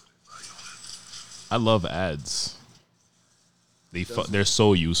it. I love ads. They're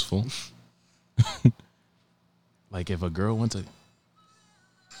so useful. Like if a girl went to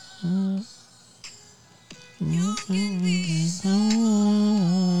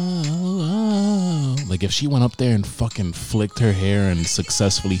like if she went up there and fucking flicked her hair and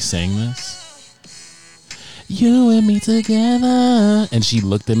successfully sang this. You and me together. And she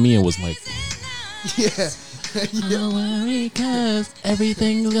looked at me and was like, Yeah. don't worry, cause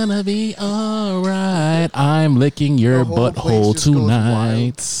everything's gonna be alright. I'm licking your The whole place butthole just goes tonight.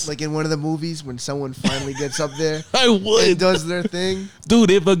 wild. Like in one of the movies when someone finally gets up there I and would. does their thing.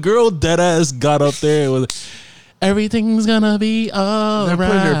 Dude, if a girl deadass got up there, it was everything's gonna be alright.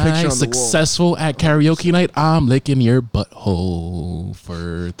 putting their picture on the wall. Successful at karaoke night. I'm licking your butthole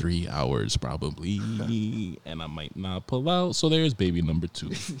for 3 hours probably, and I might not pull out. So there's baby number 2.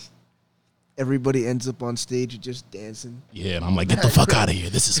 Everybody ends up on stage just dancing. Yeah, and I'm like, get the fuck out of here.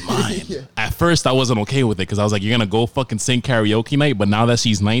 This is mine. Yeah. At first, I wasn't okay with it because I was like, you're gonna go fucking sing karaoke night, but now that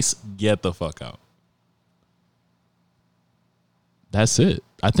she's nice, get the fuck out. That's it.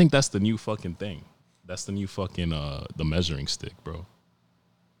 I think that's the new fucking thing. That's the new fucking the measuring stick, bro.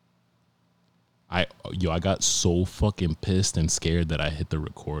 I got so fucking pissed and scared that I hit the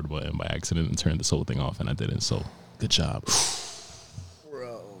record button by accident and turned this whole thing off, and I didn't. So good job,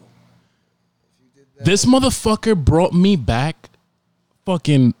 Bro. This motherfucker brought me back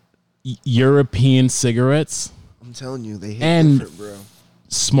fucking European cigarettes, I'm telling you, they hit And- different, bro.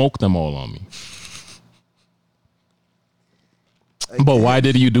 smoked them all on me. But why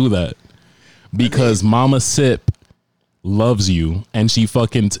did you do that? Because Mama Sip loves you, and she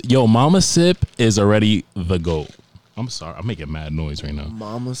fucking Mama Sip is already the GOAT. I'm sorry, I'm making mad noise right now.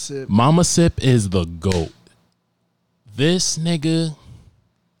 Mama Sip. Mama Sip is the GOAT. This nigga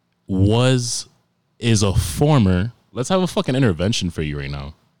is a former. Let's have a fucking intervention for you right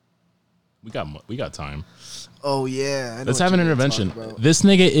now. We got time. Oh yeah. I know Let's what have an you're gonna intervention. talk about. This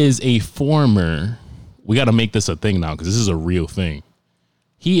nigga is a former. We got to make this a thing now because this is a real thing.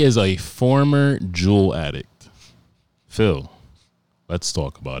 He is a former Juul addict. Phil, let's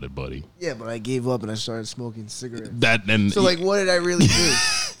talk about it, buddy. Yeah, but I gave up and I started smoking cigarettes. That and So like, what did I really do?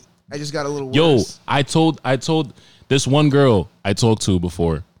 I just got a little yo, worse. I told this one girl I talked to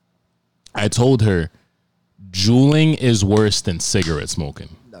before. I told her, juuling is worse than cigarette smoking.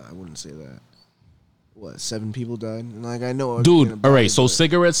 No, I wouldn't say that. What? 7 people died. And like I know, I was Dude, thinking all about right. it, So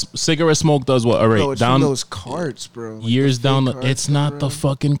but- cigarette smoke does what? All right, Bro, it's down from those carts, bro. Like years the down. fake carts It's not the around.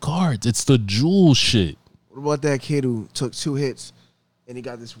 fucking cards. It's the Juul shit. What about that kid who took 2 hits and he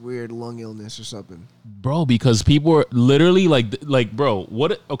got this weird lung illness or something? Bro, because people are literally like, bro,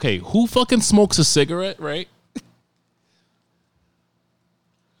 what? Okay, who fucking smokes a cigarette, right?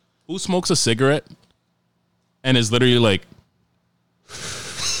 Who smokes a cigarette and is literally like,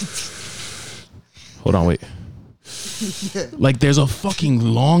 hold on, wait. Like, there's a fucking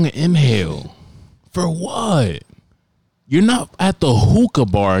long inhale. For what? You're not at the hookah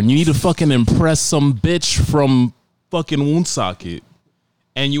bar and you need to fucking impress some bitch from fucking Woonsocket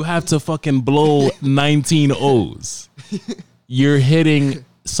and you have to fucking blow 19 O's. You're hitting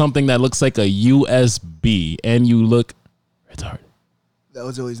something that looks like a USB and you look retarded. That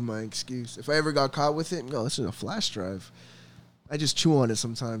was always my excuse. If I ever got caught with it, no, this is a flash drive. I just chew on it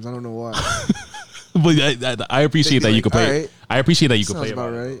sometimes. I don't know why. But I appreciate They'd be that you like, could play. "Alright, I appreciate that you could sounds play about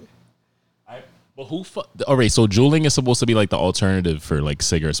about it. right. But who? All right, so juuling is supposed to be like the alternative for like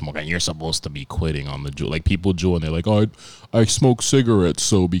cigarette smoke, and you're supposed to be quitting on the juul. Like people juul, and they're like, "Oh, I smoke cigarettes,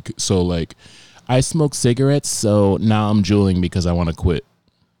 so like, I smoke cigarettes, so now I'm juuling because I want to quit."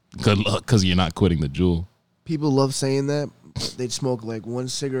 Good luck, because you're not quitting the juul. People love saying that. They'd smoke like 1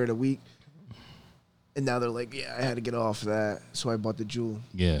 cigarette a week. And now they're like, yeah, I had to get off that. So I bought the Juul.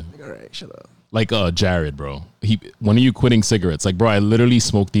 Yeah, Like, all right, shut up. like Jared, bro. When are you quitting cigarettes? Like, bro, I literally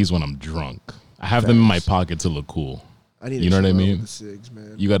smoke these when I'm drunk. I have them in my pocket to look cool. I need to You know what I chill out mean? with the cigs,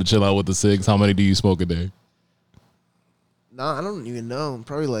 man. You got to chill out with the cigs. How many do you smoke a day? Nah, I don't even know.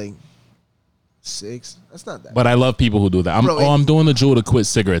 Probably like 6. That's not that. But I love people who do that. Bro, I'm doing the Juul to quit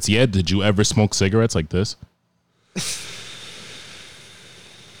cigarettes. Yeah, did you ever smoke cigarettes like this?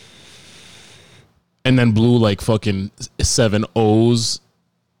 And then blew like fucking 7 O's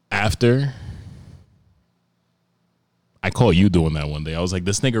after? I caught you doing that one day. I was like,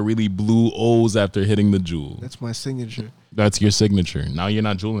 this nigga really blew O's after hitting the Juul. That's my signature. That's your signature. Now you're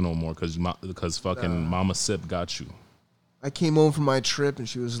not juuling no more because fucking Mama Sip got you. I came home from my trip and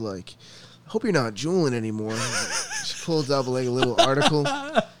she was like, hope you're not drooling anymore. She pulls up like a little article,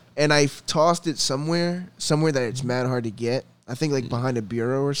 and I tossed it somewhere that it's mad hard to get. I think like behind a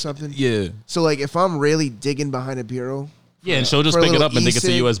bureau or something. Yeah. So like if I'm really digging behind a bureau, Yeah, and she'll just for a pick it little up and think it's a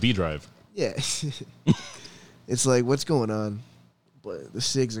e-cig. USB drive. yeah, it's like what's going on? But the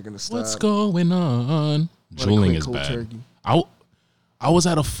cigs are gonna stop. What's going on? What a Drooling quick is cold bad. turkey. I was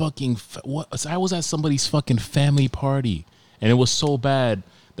at a fucking I was at somebody's fucking family party, and it was so bad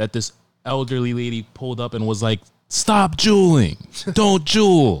that this elderly lady pulled up and was like, "Stop juuling! Don't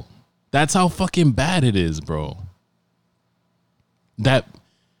juul." That's how fucking bad it is, bro. That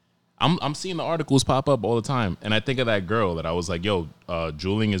I'm seeing the articles pop up all the time, and I think of that girl that I was like, "Yo,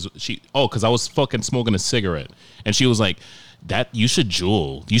 juuling is she?" Oh, because I was fucking smoking a cigarette, and she was like, "That you should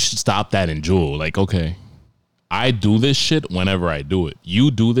juul. You should stop that and juul." Like, okay, I do this shit whenever I do it.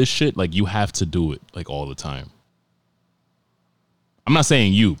 You do this shit like you have to do it like all the time. I'm not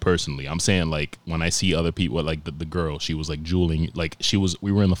saying you personally. I'm saying like when I see other people, like the girl, she was like juuling, like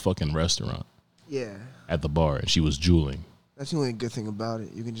we were in the fucking restaurant Yeah, at the bar, and she was juuling. that's the only good thing about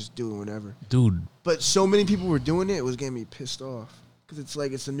it. You can just do it whenever. Dude, But so many people were doing it, it was getting me pissed off because it's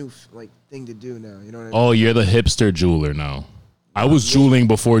like it's a new like thing to do now. You know what I mean? oh, you're the hipster jeweler now. I was juuling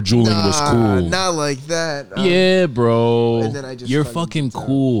before juuling was cool. Not like that. Yeah, bro. And then I just You're fucking fucking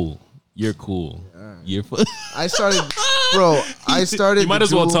cool. You're cool. You're I started, bro. I started. You might the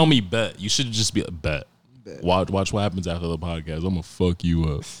as well Juul- tell me bet. You should just be bet. Bet. Watch what happens after the podcast. I'm gonna fuck you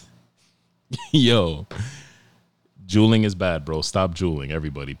up. Yo, juuling is bad, bro. Stop juuling,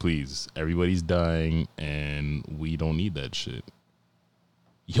 everybody, please. Everybody's dying, and we don't need that shit.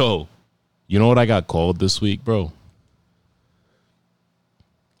 Yo, you know what I got called this week, bro?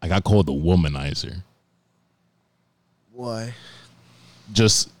 I got called the womanizer. Why?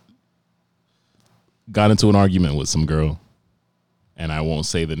 Just got into an argument with some girl, and I won't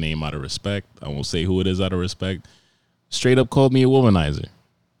say the name out of respect. I won't say who it is out of respect. Straight up called me a womanizer.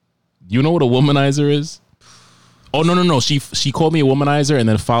 You know what a womanizer is? Oh, no. She called me a womanizer and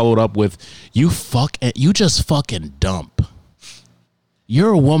then followed up with, you just fucking dump.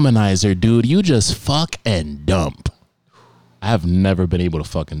 You're a womanizer, dude. You just fuck and dump. I have never been able to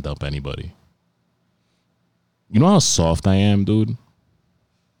fucking dump anybody. You know how soft I am, dude?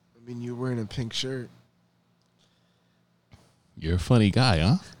 I mean, you're wearing a pink shirt. You're a funny guy,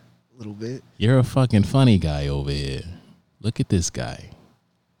 huh? A little bit. You're a fucking funny guy over here. Look at this guy.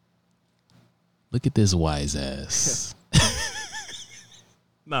 Look at this wise ass.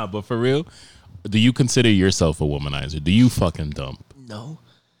 Nah, but for real, do you consider yourself a womanizer? Do you fucking dump? No.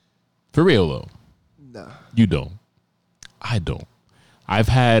 For real, though. Nah. You don't. I don't. I've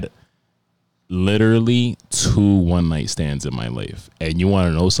had literally 2 one-night stands in my life. And you want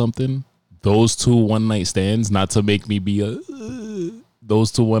to know something? Those 2 one-night stands, not to make me be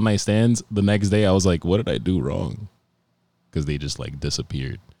those 2 one-night stands, the next day I was like, what did I do wrong? Because they just like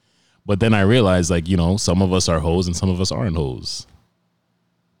disappeared. But then I realized, like, you know, some of us are hoes and some of us aren't hoes.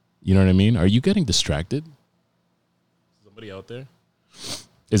 You know what I mean? Are you getting distracted? Somebody out there?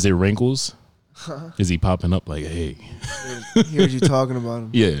 Is it Wrinkles? Is he popping up like, hey? Here's you talking about him.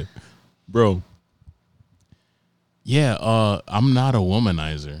 Yeah. Bro. Yeah, I'm not a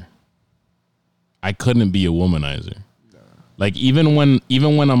womanizer. I couldn't be a womanizer. Like even when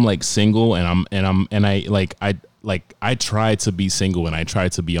I'm like single and I try to be single and I try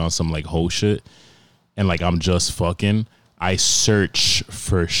to be on some like hoe shit and like I'm just fucking, I search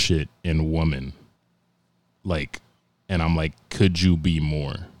for shit in women. Like, and I'm like, could you be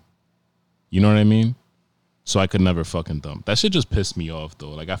more? You know what I mean? So I could never fucking dump. That shit just pissed me off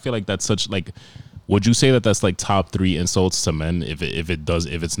though. Like I feel like that's such like, would you say that that's like top 3 insults to men if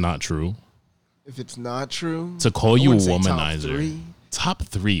it's not true? If it's not true, To call I you a wouldn't say womanizer. top 3. Top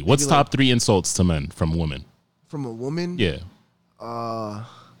 3. What's like- top 3 insults to men from women? From a woman. Yeah.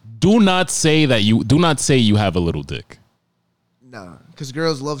 Do not say you have a little dick. Nah, because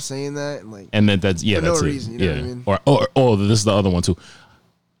girls love saying that and like. And then that's For no that's reason, it. you know Yeah. what I mean? Or this is the other one too.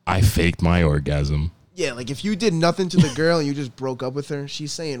 I faked my orgasm. Yeah, like if you did nothing to the girl and you just broke up with her,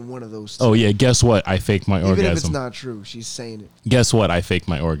 she's saying one of those. Oh yeah, guess what? I faked my Even orgasm. if it's not true, she's saying it. Guess what? I faked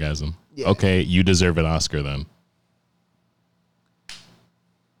my orgasm. Yeah. Okay, you deserve an Oscar then.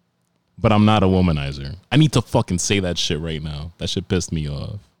 But I'm not a womanizer. I need to fucking say that shit right now. That shit pissed me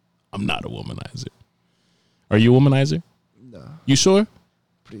off. I'm not a womanizer. Are you a womanizer? No, You sure?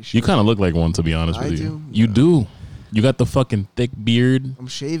 pretty sure. You kind of look like one, to be honest I with you. do? You do. You got the fucking thick beard, I'm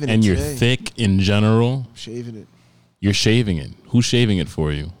shaving and it you're today. thick in general. I'm shaving it. You're shaving it. Who's shaving it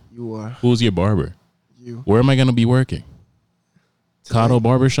for you? You are. Who's your barber? You. Where am I going to be working? Today. Cotto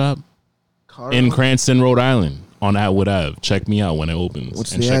Barbershop Carlo? in Cranston, Rhode Island. on Atwood Ave. Check me out when it opens.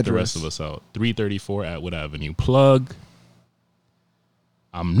 What's and the check address? the rest of us out. 334 Atwood Avenue. Plug.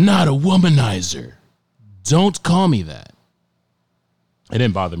 I'm not a womanizer. Don't call me that. It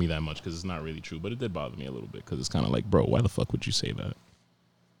didn't bother me that much because it's not really true, but it did bother me a little bit because it's kind of like, bro, why the fuck would you say that?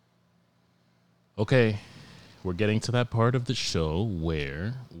 Okay, we're getting to that part of the show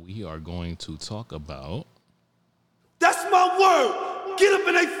where we are going to talk about... That's my word. Get up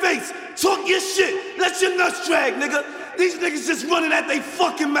in their face. Talk your shit. Let your nuts drag, nigga. These niggas just running at they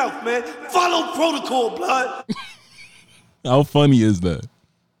fucking mouth, man. Follow protocol, blood. How funny is that?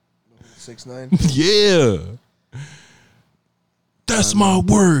 6ix9ine. Yeah. That's my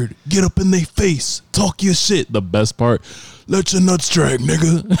word. Get up in their face. Talk your shit. The best part. Let your nuts drag,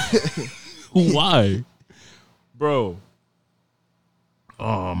 nigga. Why? Bro.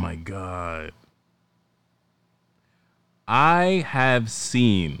 Oh my God. I have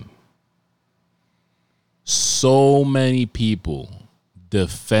seen so many people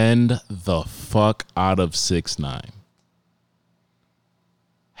defend the fuck out of 6ix9ine.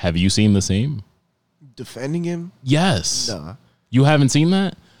 Have you seen the same? Defending him? Yes. Nah. You haven't seen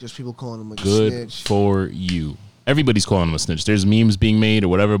that? Just people calling him like a Good snitch. for you. Everybody's calling him a snitch. There's memes being made or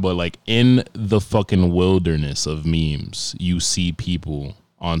whatever, but like in the fucking wilderness of memes, you see people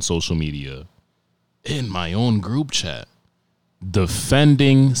on social media, in my own group chat,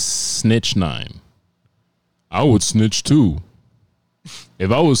 defending Snitch9. I would snitch too.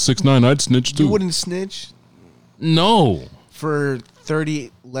 If I was 6ix9ine, I'd snitch too. You wouldn't snitch No. for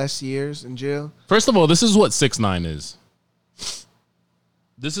 30 less years in jail? First of all, this is what 6ix9ine is.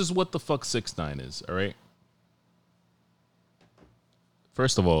 This is what the fuck 6ix9ine is, all right?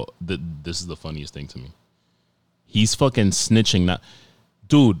 First of all, this is the funniest thing to me. He's fucking snitching. Not,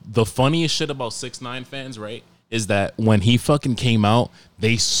 dude, the funniest shit about 6ix9ine fans, right, is that when he fucking came out,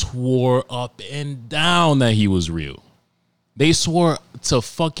 they swore up and down that he was real. They swore to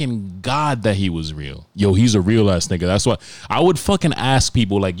fucking God that he was real. Yo, he's a real ass nigga. That's why I would fucking ask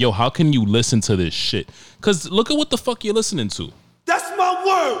people like, yo, how can you listen to this shit? Because look at what the fuck you're listening to. That's my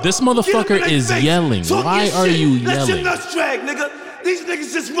word. This motherfucker is yelling. Why are you Let your yelling? nuts drag, nigga. These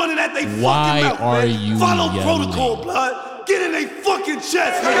niggas just running at they Why fucking mouth, are man. you Follow yelling? protocol, blood. Get in they fucking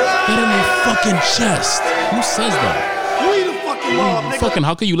chest, nigga. Get in their fucking chest. Who says that? We the fucking mob, nigga. Fucking,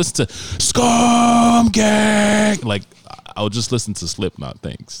 how can you listen to Scum Gang? Like, I'll just listen to Slipknot,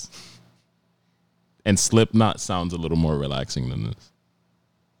 thanks. And Slipknot sounds a little more relaxing than this.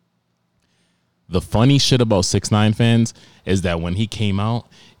 The funny shit about 6ix9ine fans is that when he came out,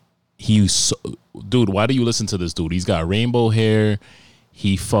 dude, why do you listen to this dude? He's got rainbow hair.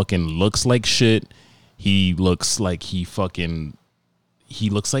 He fucking looks like shit. He looks like he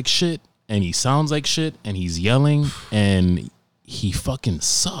looks like shit, and he sounds like shit, and he's yelling, and he fucking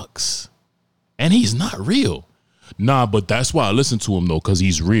sucks. And he's not real. Nah, but that's why I listen to him though, cause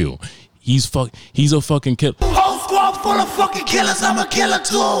he's real. He's a fucking killer. Whole squad full of fucking killers. I'm a killer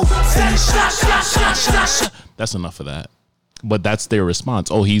too. Send shot. That's enough of that. But that's their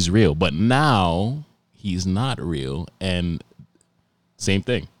response. Oh, he's real. But now he's not real. And same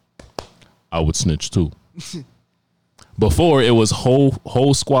thing. I would snitch too. Before it was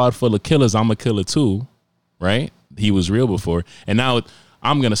whole squad full of killers. I'm a killer too. Right? He was real before. And now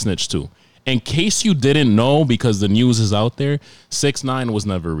I'm going to snitch too. In case you didn't know, because the news is out there, 6ix9ine was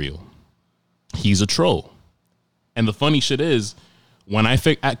never real. He's a troll. And the funny shit is, when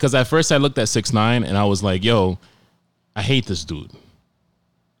because at first I looked at 6ix9ine and I was like, yo, I hate this dude.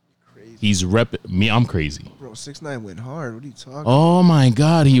 Crazy. He's me. I'm crazy. Bro, 6ix9ine went hard. What are you talking? Oh my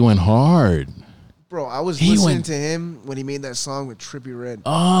God, he went hard. Bro, I was listening to him when he made that song with Trippie Redd.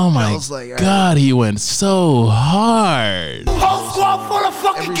 Oh my was like, God, he went so hard. Whole squad full of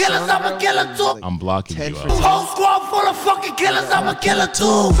fucking Every killers. song, I'm bro, a killer was too. like I'm blocking 10 you for out. 10. Whole squad full of fucking killers. I'm a killer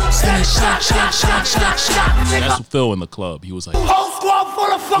too. Send shot. That's Phil in the club. He was like, Whole squad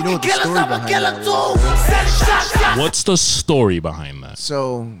full of fucking what the killers. story I'm a behind killer that too. was, Send shot. what's the story behind that?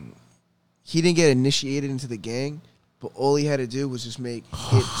 So he didn't get initiated into the gang, but all he had to do was just make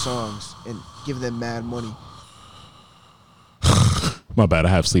hit songs and give them mad money. My bad, I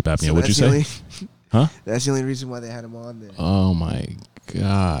have sleep apnea. So What'd you that's say? Huh? That's the only reason why they had him on there. Oh my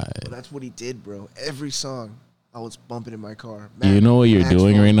God. But that's what he did, bro. Every song I was bumping in my car. Do you know what you're Max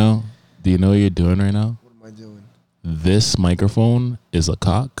doing Volume. right now? Do you know what you're doing right now? What am I doing? This microphone is a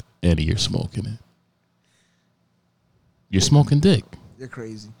cock and you're smoking it. You're smoking dick. You're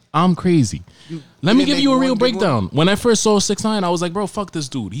crazy. I'm crazy. Let me didn't give make you a one real good breakdown. When I first saw 6ix9ine, I was like, bro, fuck this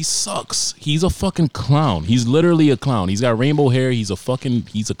dude. He sucks. He's a fucking clown. He's literally a clown. He's got rainbow hair. He's a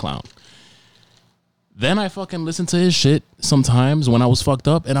clown. Then I fucking listened to his shit sometimes when I was fucked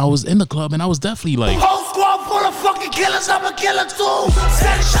up and I was in the club and I was definitely like, Whole squad full of fucking killers, I'm a killer too.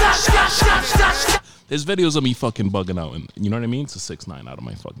 Shot. There's videos of me fucking bugging out, and you know what I mean? It's a 6ix9ine out of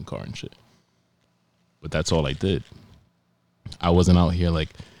my fucking car and shit. But that's all I did. I wasn't out here like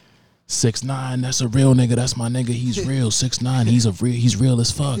 6ix9ine. That's a real nigga. That's my nigga. He's real. 6ix9ine. He's real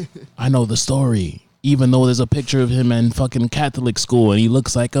as fuck. I know the story. Even though there's a picture of him in fucking Catholic school and he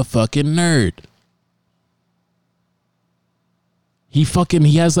looks like a fucking nerd. He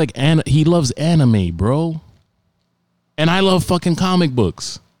has like he loves anime, bro. And I love fucking comic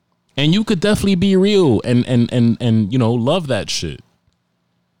books. And you could definitely be real and you know, love that shit.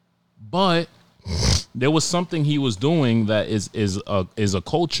 But there was something he was doing that is a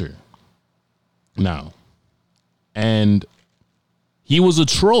culture now. And he was a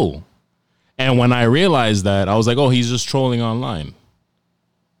troll. And when I realized that, I was like, oh, he's just trolling online.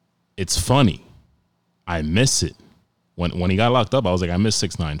 It's funny. I miss it. When he got locked up, I was like, I miss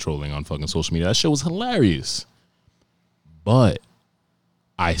 6ix9ine trolling on fucking social media. That shit was hilarious. But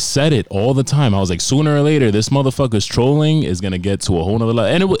I said it all the time. I was like, sooner or later, this motherfucker's trolling is gonna get to a whole nother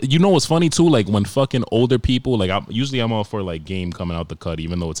level. And you know what's funny too? Like when fucking older people, like I'm all for like Game coming out the cut,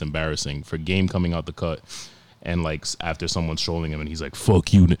 even though it's embarrassing for Game coming out the cut, and like after someone's trolling him and he's like,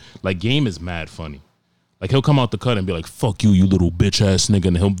 "Fuck you," like Game is mad funny. Like he'll come out the cut and be like, "Fuck you, you little bitch ass nigga,"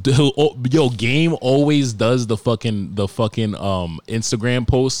 and he'll Game always does the fucking Instagram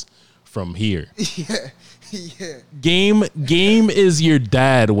post from here. Yeah. Yeah. Game is your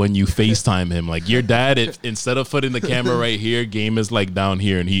dad when you FaceTime him. Like your dad, instead of putting the camera right here, Game is like down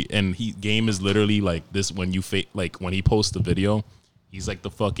here, and Game is literally like this when you like when he posts the video, he's like the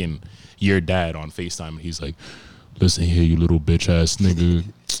fucking your dad on FaceTime, and he's like, "Listen here, you little bitch ass nigga,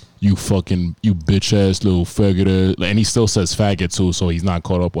 you bitch ass little faggot ass," and he still says faggot too, so he's not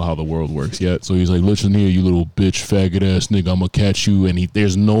caught up with how the world works yet. So he's like, "Listen here, you little bitch faggot ass nigga, I'ma catch you," and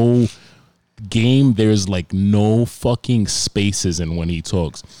there's no Game, there's like no fucking spaces in when he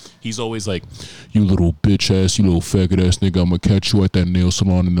talks. He's always like, "You little bitch ass, you little faggot ass nigga, I'ma catch you at that nail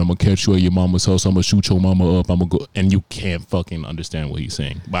salon and I'ma catch you at your mama's house. I'ma shoot your mama up. I'ma go," and you can't fucking understand what he's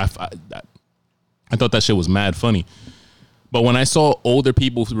saying. But I thought that shit was mad funny. But when I saw older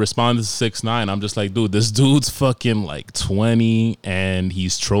people respond to 6ix9ine, I'm just like, dude, this dude's fucking like 20 and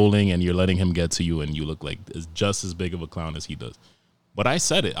he's trolling and you're letting him get to you and you look like just as big of a clown as he does. But I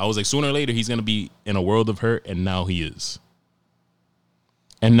said it. I was like, sooner or later, he's going to be in a world of hurt, and now he is.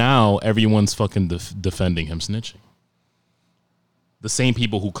 And now everyone's fucking defending him snitching. The same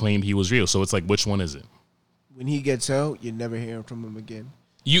people who claimed he was real. So it's like, which one is it? When he gets out, you never hear from him again.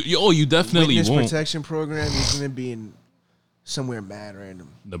 You definitely Witness won't. protection program, he's going to be in somewhere mad random.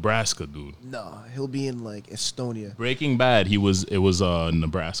 Nebraska, dude. No, he'll be in like Estonia. Breaking Bad, it was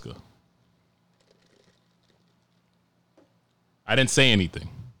Nebraska. I didn't say anything.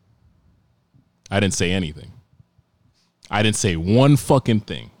 I didn't say one fucking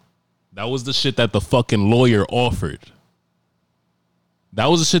thing. That was the shit that the fucking lawyer offered.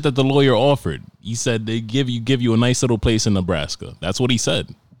 He said they give you a nice little place in Nebraska. That's what he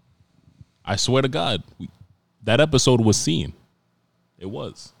said. I swear to God, that episode was seen. It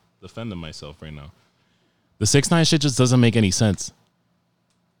was. Defending myself right now. The 6ix9ine shit just doesn't make any sense.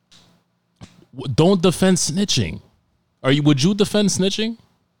 Don't defend snitching. Would you defend snitching?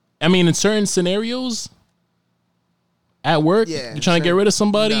 I mean, in certain scenarios, at work, Yeah, you trying to get rid of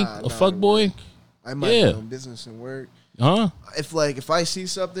somebody, a fuck boy. I might have my own business and work. Huh? If I see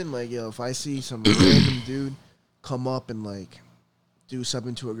something like, if I see some random dude come up and like do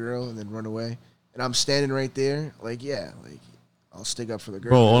something to a girl and then run away, and I'm standing right there, like, yeah, like I'll stick up for the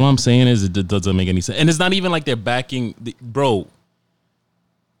girl. Bro, all I'm saying is it doesn't make any sense, and it's not even like they're backing, bro.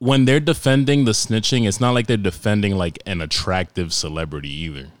 When they're defending the snitching, it's not like they're defending like an attractive celebrity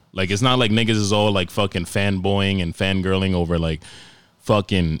either. Like, it's not like niggas is all like fucking fanboying and fangirling over like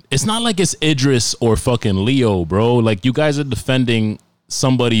fucking. It's not like it's Idris or fucking Leo, bro. Like, you guys are defending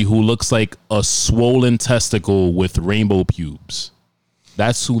somebody who looks like a swollen testicle with rainbow pubes.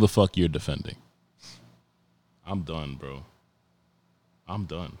 That's who the fuck you're defending. I'm done, bro. I'm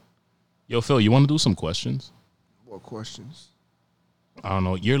done. Yo, Phil, you want to do some questions? What questions? I don't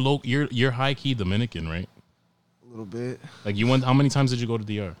know. You're high key Dominican, right? A little bit. Like, you went. How many times did you go to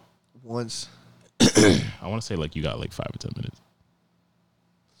DR? Once. I want to say like you got like 5 or 10 minutes.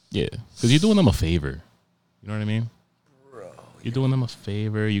 Yeah, because you're doing them a favor. You know what I mean? Bro, you're doing them a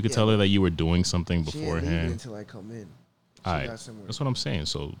favor. You could tell her that you were doing something she ain't leaving beforehand. until I come in. All right, that's what I'm saying.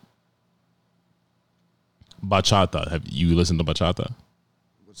 So, bachata. Have you listened to bachata?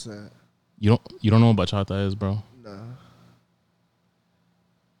 What's that? You don't know what bachata is, bro? No.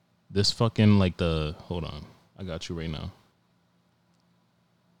 This fucking like hold on. I got you right now.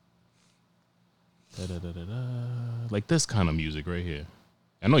 Like this kind of music right here.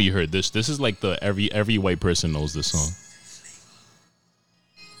 I know you heard this. This is like the every white person knows this song.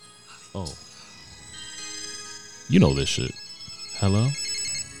 Oh. You know this shit. Hello?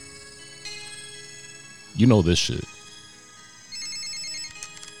 You know this shit.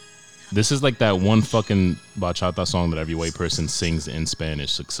 This is like that one fucking bachata song that every white person sings in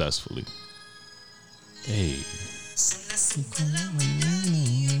Spanish successfully. Hey.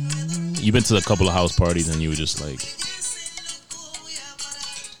 You've been to a couple of house parties and you were just like...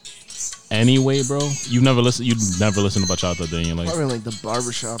 Anyway, bro, you've never listened to bachata then you're like... Probably like the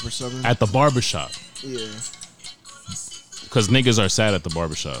barbershop or something. At the barbershop. Yeah. Because niggas are sad at the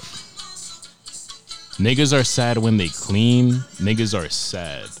barbershop. Niggas are sad when they clean. Niggas are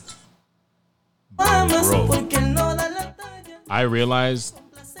sad. Bro, I realized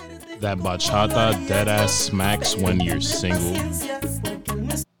that bachata deadass smacks when you're single.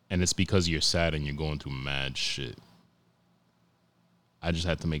 And it's because you're sad and you're going through mad shit. I just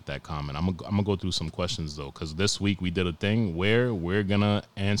had to make that comment. I'm gonna go through some questions though, because this week we did a thing where we're gonna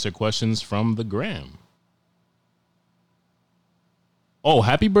answer questions from the gram. Oh,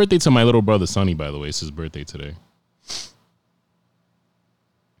 happy birthday to my little brother Sonny, by the way. It's his birthday today.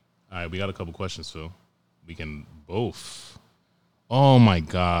 All right, we got a couple questions, Phil. We can both. Oh my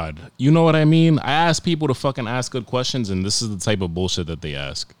God. You know what I mean? I ask people to fucking ask good questions, and this is the type of bullshit that they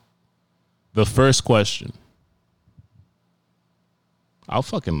ask. The first question. How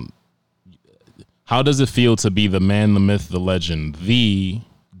does it feel to be the man, the myth, the legend, the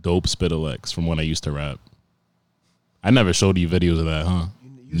Dope Spittle X from when I used to rap? I never showed you videos of that, huh?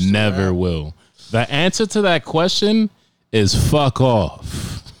 Never will. The answer to that question is fuck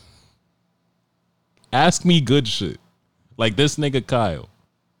off. Ask me good shit. Like this nigga Kyle.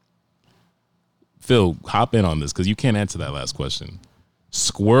 Phil, hop in on this because you can't answer that last question.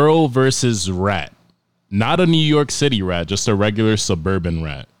 Squirrel versus rat. Not a New York City rat, just a regular suburban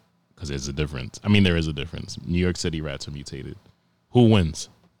rat. Because there's a difference. I mean, there is a difference. New York City rats are mutated. Who wins?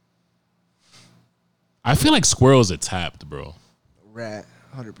 I feel like squirrels are tapped, bro. Rat,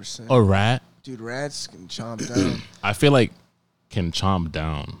 100%. A rat? Dude, rats can chomp down. I feel like can chomp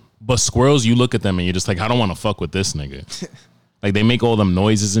down. But squirrels, you look at them and you're just like, I don't want to fuck with this nigga. Like, they make all them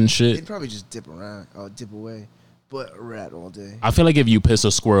noises and shit. They'd probably just dip around or dip away. But a rat all day. I feel like if you piss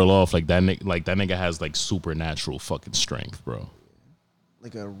a squirrel off, like that nigga has like supernatural fucking strength, bro.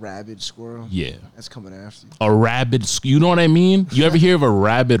 Like a rabid squirrel? Yeah. That's coming after you. A rabid, you know what I mean? You ever hear of a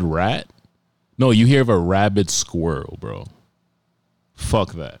rabid rat? No, you hear of a rabid squirrel, bro.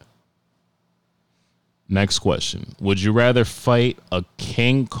 Fuck that. Next question. Would you rather fight a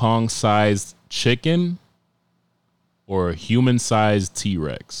King Kong-sized chicken or a human-sized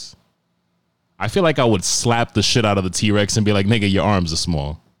T-Rex? I feel like I would slap the shit out of the T-Rex and be like, nigga, your arms are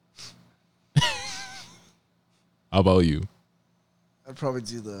small. How about you? I'd probably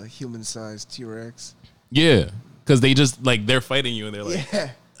do the human-sized T-Rex. Yeah, because they just, like, they're fighting you and they're like... Yeah.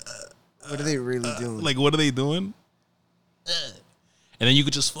 What are they really doing? Like, what are they doing? And then you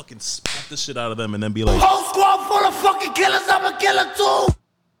could just fucking smack the shit out of them and then be like... Whole squad full of fucking killers, I'm a killer too!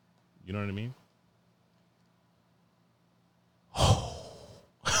 You know what I mean?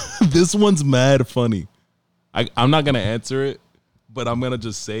 This one's mad funny. I'm not going to answer it, but I'm going to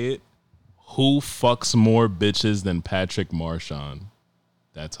just say it. Who fucks more bitches than Patrick Marchand?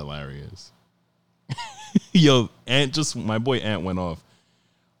 That's hilarious. Yo, my boy Ant went off.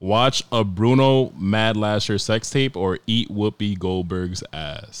 Watch a Bruno Mad Lasher sex tape or eat Whoopi Goldberg's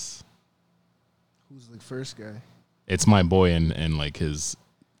ass. Who's the first guy? It's my boy and like his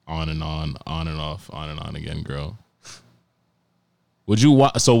on and on and off, on and on again, girl. Would you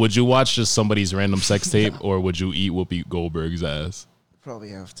watch just somebody's random sex tape or would you eat Whoopi Goldberg's ass? Probably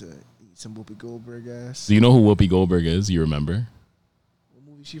have to eat some Whoopi Goldberg ass. Do you know who Whoopi Goldberg is? You remember? What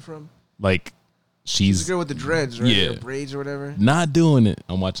movie is she from? Like, she's the girl with the dreads, right? Yeah. Or braids or whatever. Not doing it.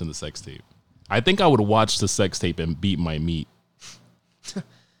 I'm watching the sex tape. I think I would watch the sex tape and beat my meat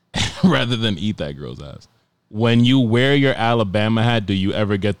rather than eat that girl's ass. When you wear your Alabama hat, do you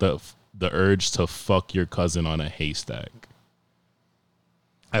ever get the urge to fuck your cousin on a haystack?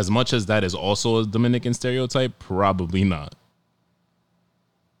 As much as that is also a Dominican stereotype, probably not.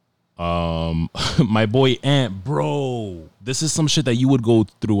 My boy Ant, bro, this is some shit that you would go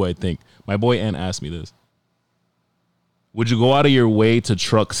through, I think. My boy Ant asked me this. Would you go out of your way to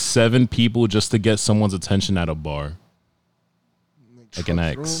truck 7 people just to get someone's attention at a bar? Like an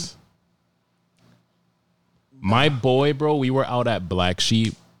ex. My boy, bro, we were out at Black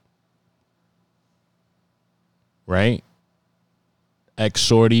Sheep. Right?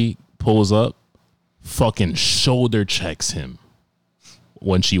 Ex-shorty pulls up, fucking shoulder checks him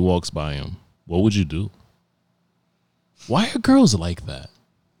when she walks by him. what would you do? Why are girls like that?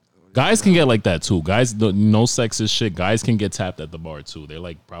 Guys can get like that too. Guys, no sexist shit. Guys can get tapped at the bar too. They're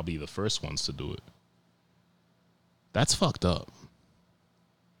like probably the first ones to do it. That's fucked up.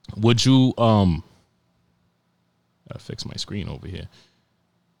 Would you gotta fix my screen over here.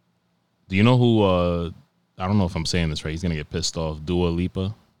 Do you know who I don't know if I'm saying this right. He's gonna get pissed off. Dua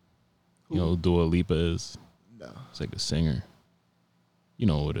Lipa. You know who Dua Lipa is? No. It's like a singer. You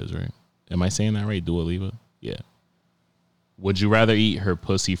know who it is, right? Am I saying that right? Dua Lipa? Yeah. Would you rather eat her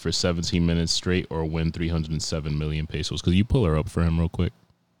pussy for 17 minutes straight or win 307 million pesos? Because you pull her up for him real quick.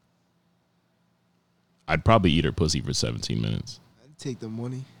 I'd probably eat her pussy for 17 minutes. I'd take the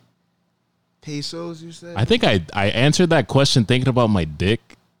money. Pesos, you said? I think I answered that question thinking about my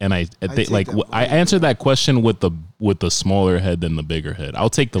dick, and I answered that question with the smaller head than the bigger head.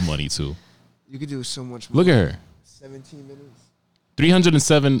 I'll take the money too. You could do so much more. Look at her. 17 minutes.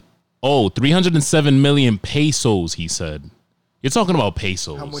 307 million pesos, he said. You're talking about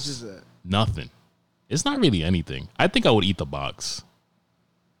pesos. How much is that? Nothing. It's not really anything. I think I would eat the box.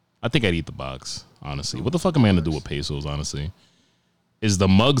 I think I'd eat the box, honestly. What the fuck am I going to do with pesos, honestly? Is the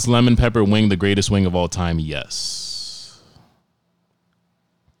Muggs lemon pepper wing the greatest wing of all time? Yes.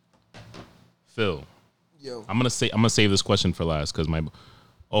 Phil. Yo. I'm gonna save this question for last because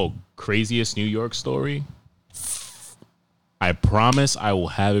craziest New York story. I promise I will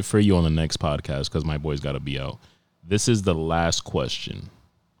have it for you on the next podcast because my boy's got to be out. This is the last question.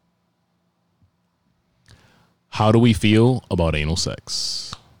 How do we feel about anal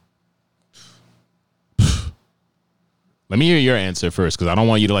sex? Let me hear your answer first because I don't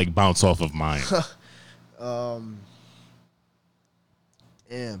want you to like bounce off of mine.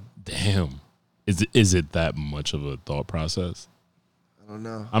 Damn. Is it that much of a thought process? I don't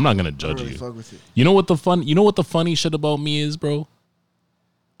know. I'm not gonna judge really you. Fuck with it. You know what the funny shit about me is, bro?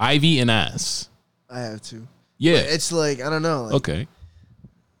 I've eaten ass. I have to. Yeah. But it's like, I don't know. Like, Okay. It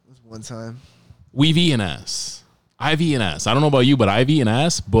was one time. We've eaten ass. I've eaten ass. I don't know about you, but I've eaten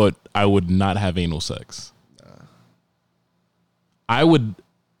ass, but I would not have anal sex. I would,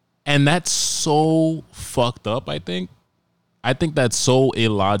 and that's so fucked up, I think. I think that's so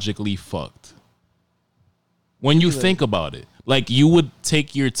illogically fucked. When you think about it, like you would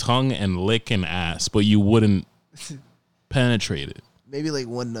take your tongue and lick an ass, but you wouldn't penetrate it. Maybe like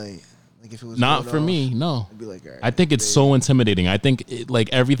one night. Like if it was not for me, no. I'd be like, all right, I think it's so intimidating. I think like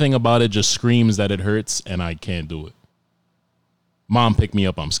everything about it just screams that it hurts and I can't do it. Mom, pick me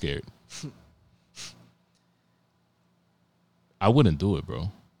up. I'm scared. I wouldn't do it,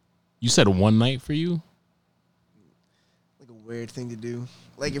 bro. You said one night for you? Like a weird thing to do.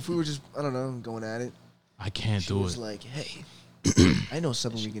 Like if we were just, I don't know, going at it. I can't do it. She was like, hey, I know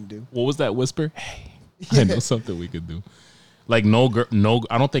something we can do. What was that whisper? Hey, I know something we could do. Like no,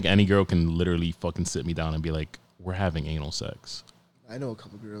 I don't think any girl can literally fucking sit me down and be like, we're having anal sex. I know a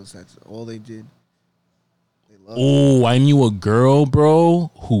couple girls, that's all they did. They loved Oh, I knew a girl,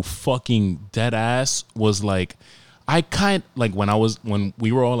 bro, who fucking dead ass was like, when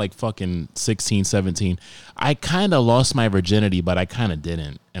we were all like fucking 16, 17, I kind of lost my virginity, but I kind of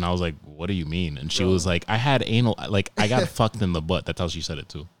didn't. And I was like, what do you mean? And she was like, I had anal, like I got fucked in the butt. That's how she said it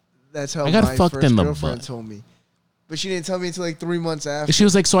too. That's how I got my fucked first in the girlfriend butt. told me. But she didn't tell me until like 3 months after. She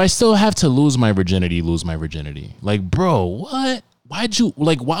was like, so I still have to lose my virginity. Like, bro, what? Why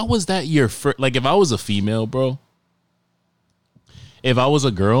was that your first? Like, if I was a female, bro, if I was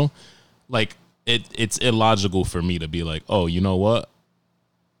a girl, like, it's illogical for me to be like, oh, you know what?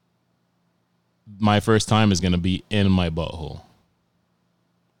 My first time is going to be in my butthole.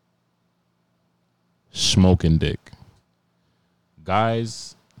 Smoking dick.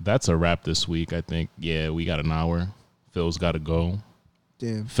 Guys, that's a wrap this week, I think. Yeah, we got an hour. Phil's got to go.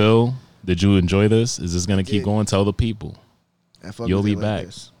 Damn. Phil, did you enjoy this? Is this going to keep did. going? Tell the people. You'll be back.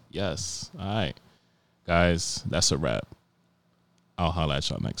 This. Yes. All right. Guys, that's a wrap. I'll holla at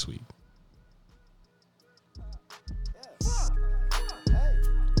y'all next week.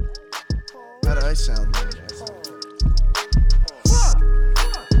 How do I sound like?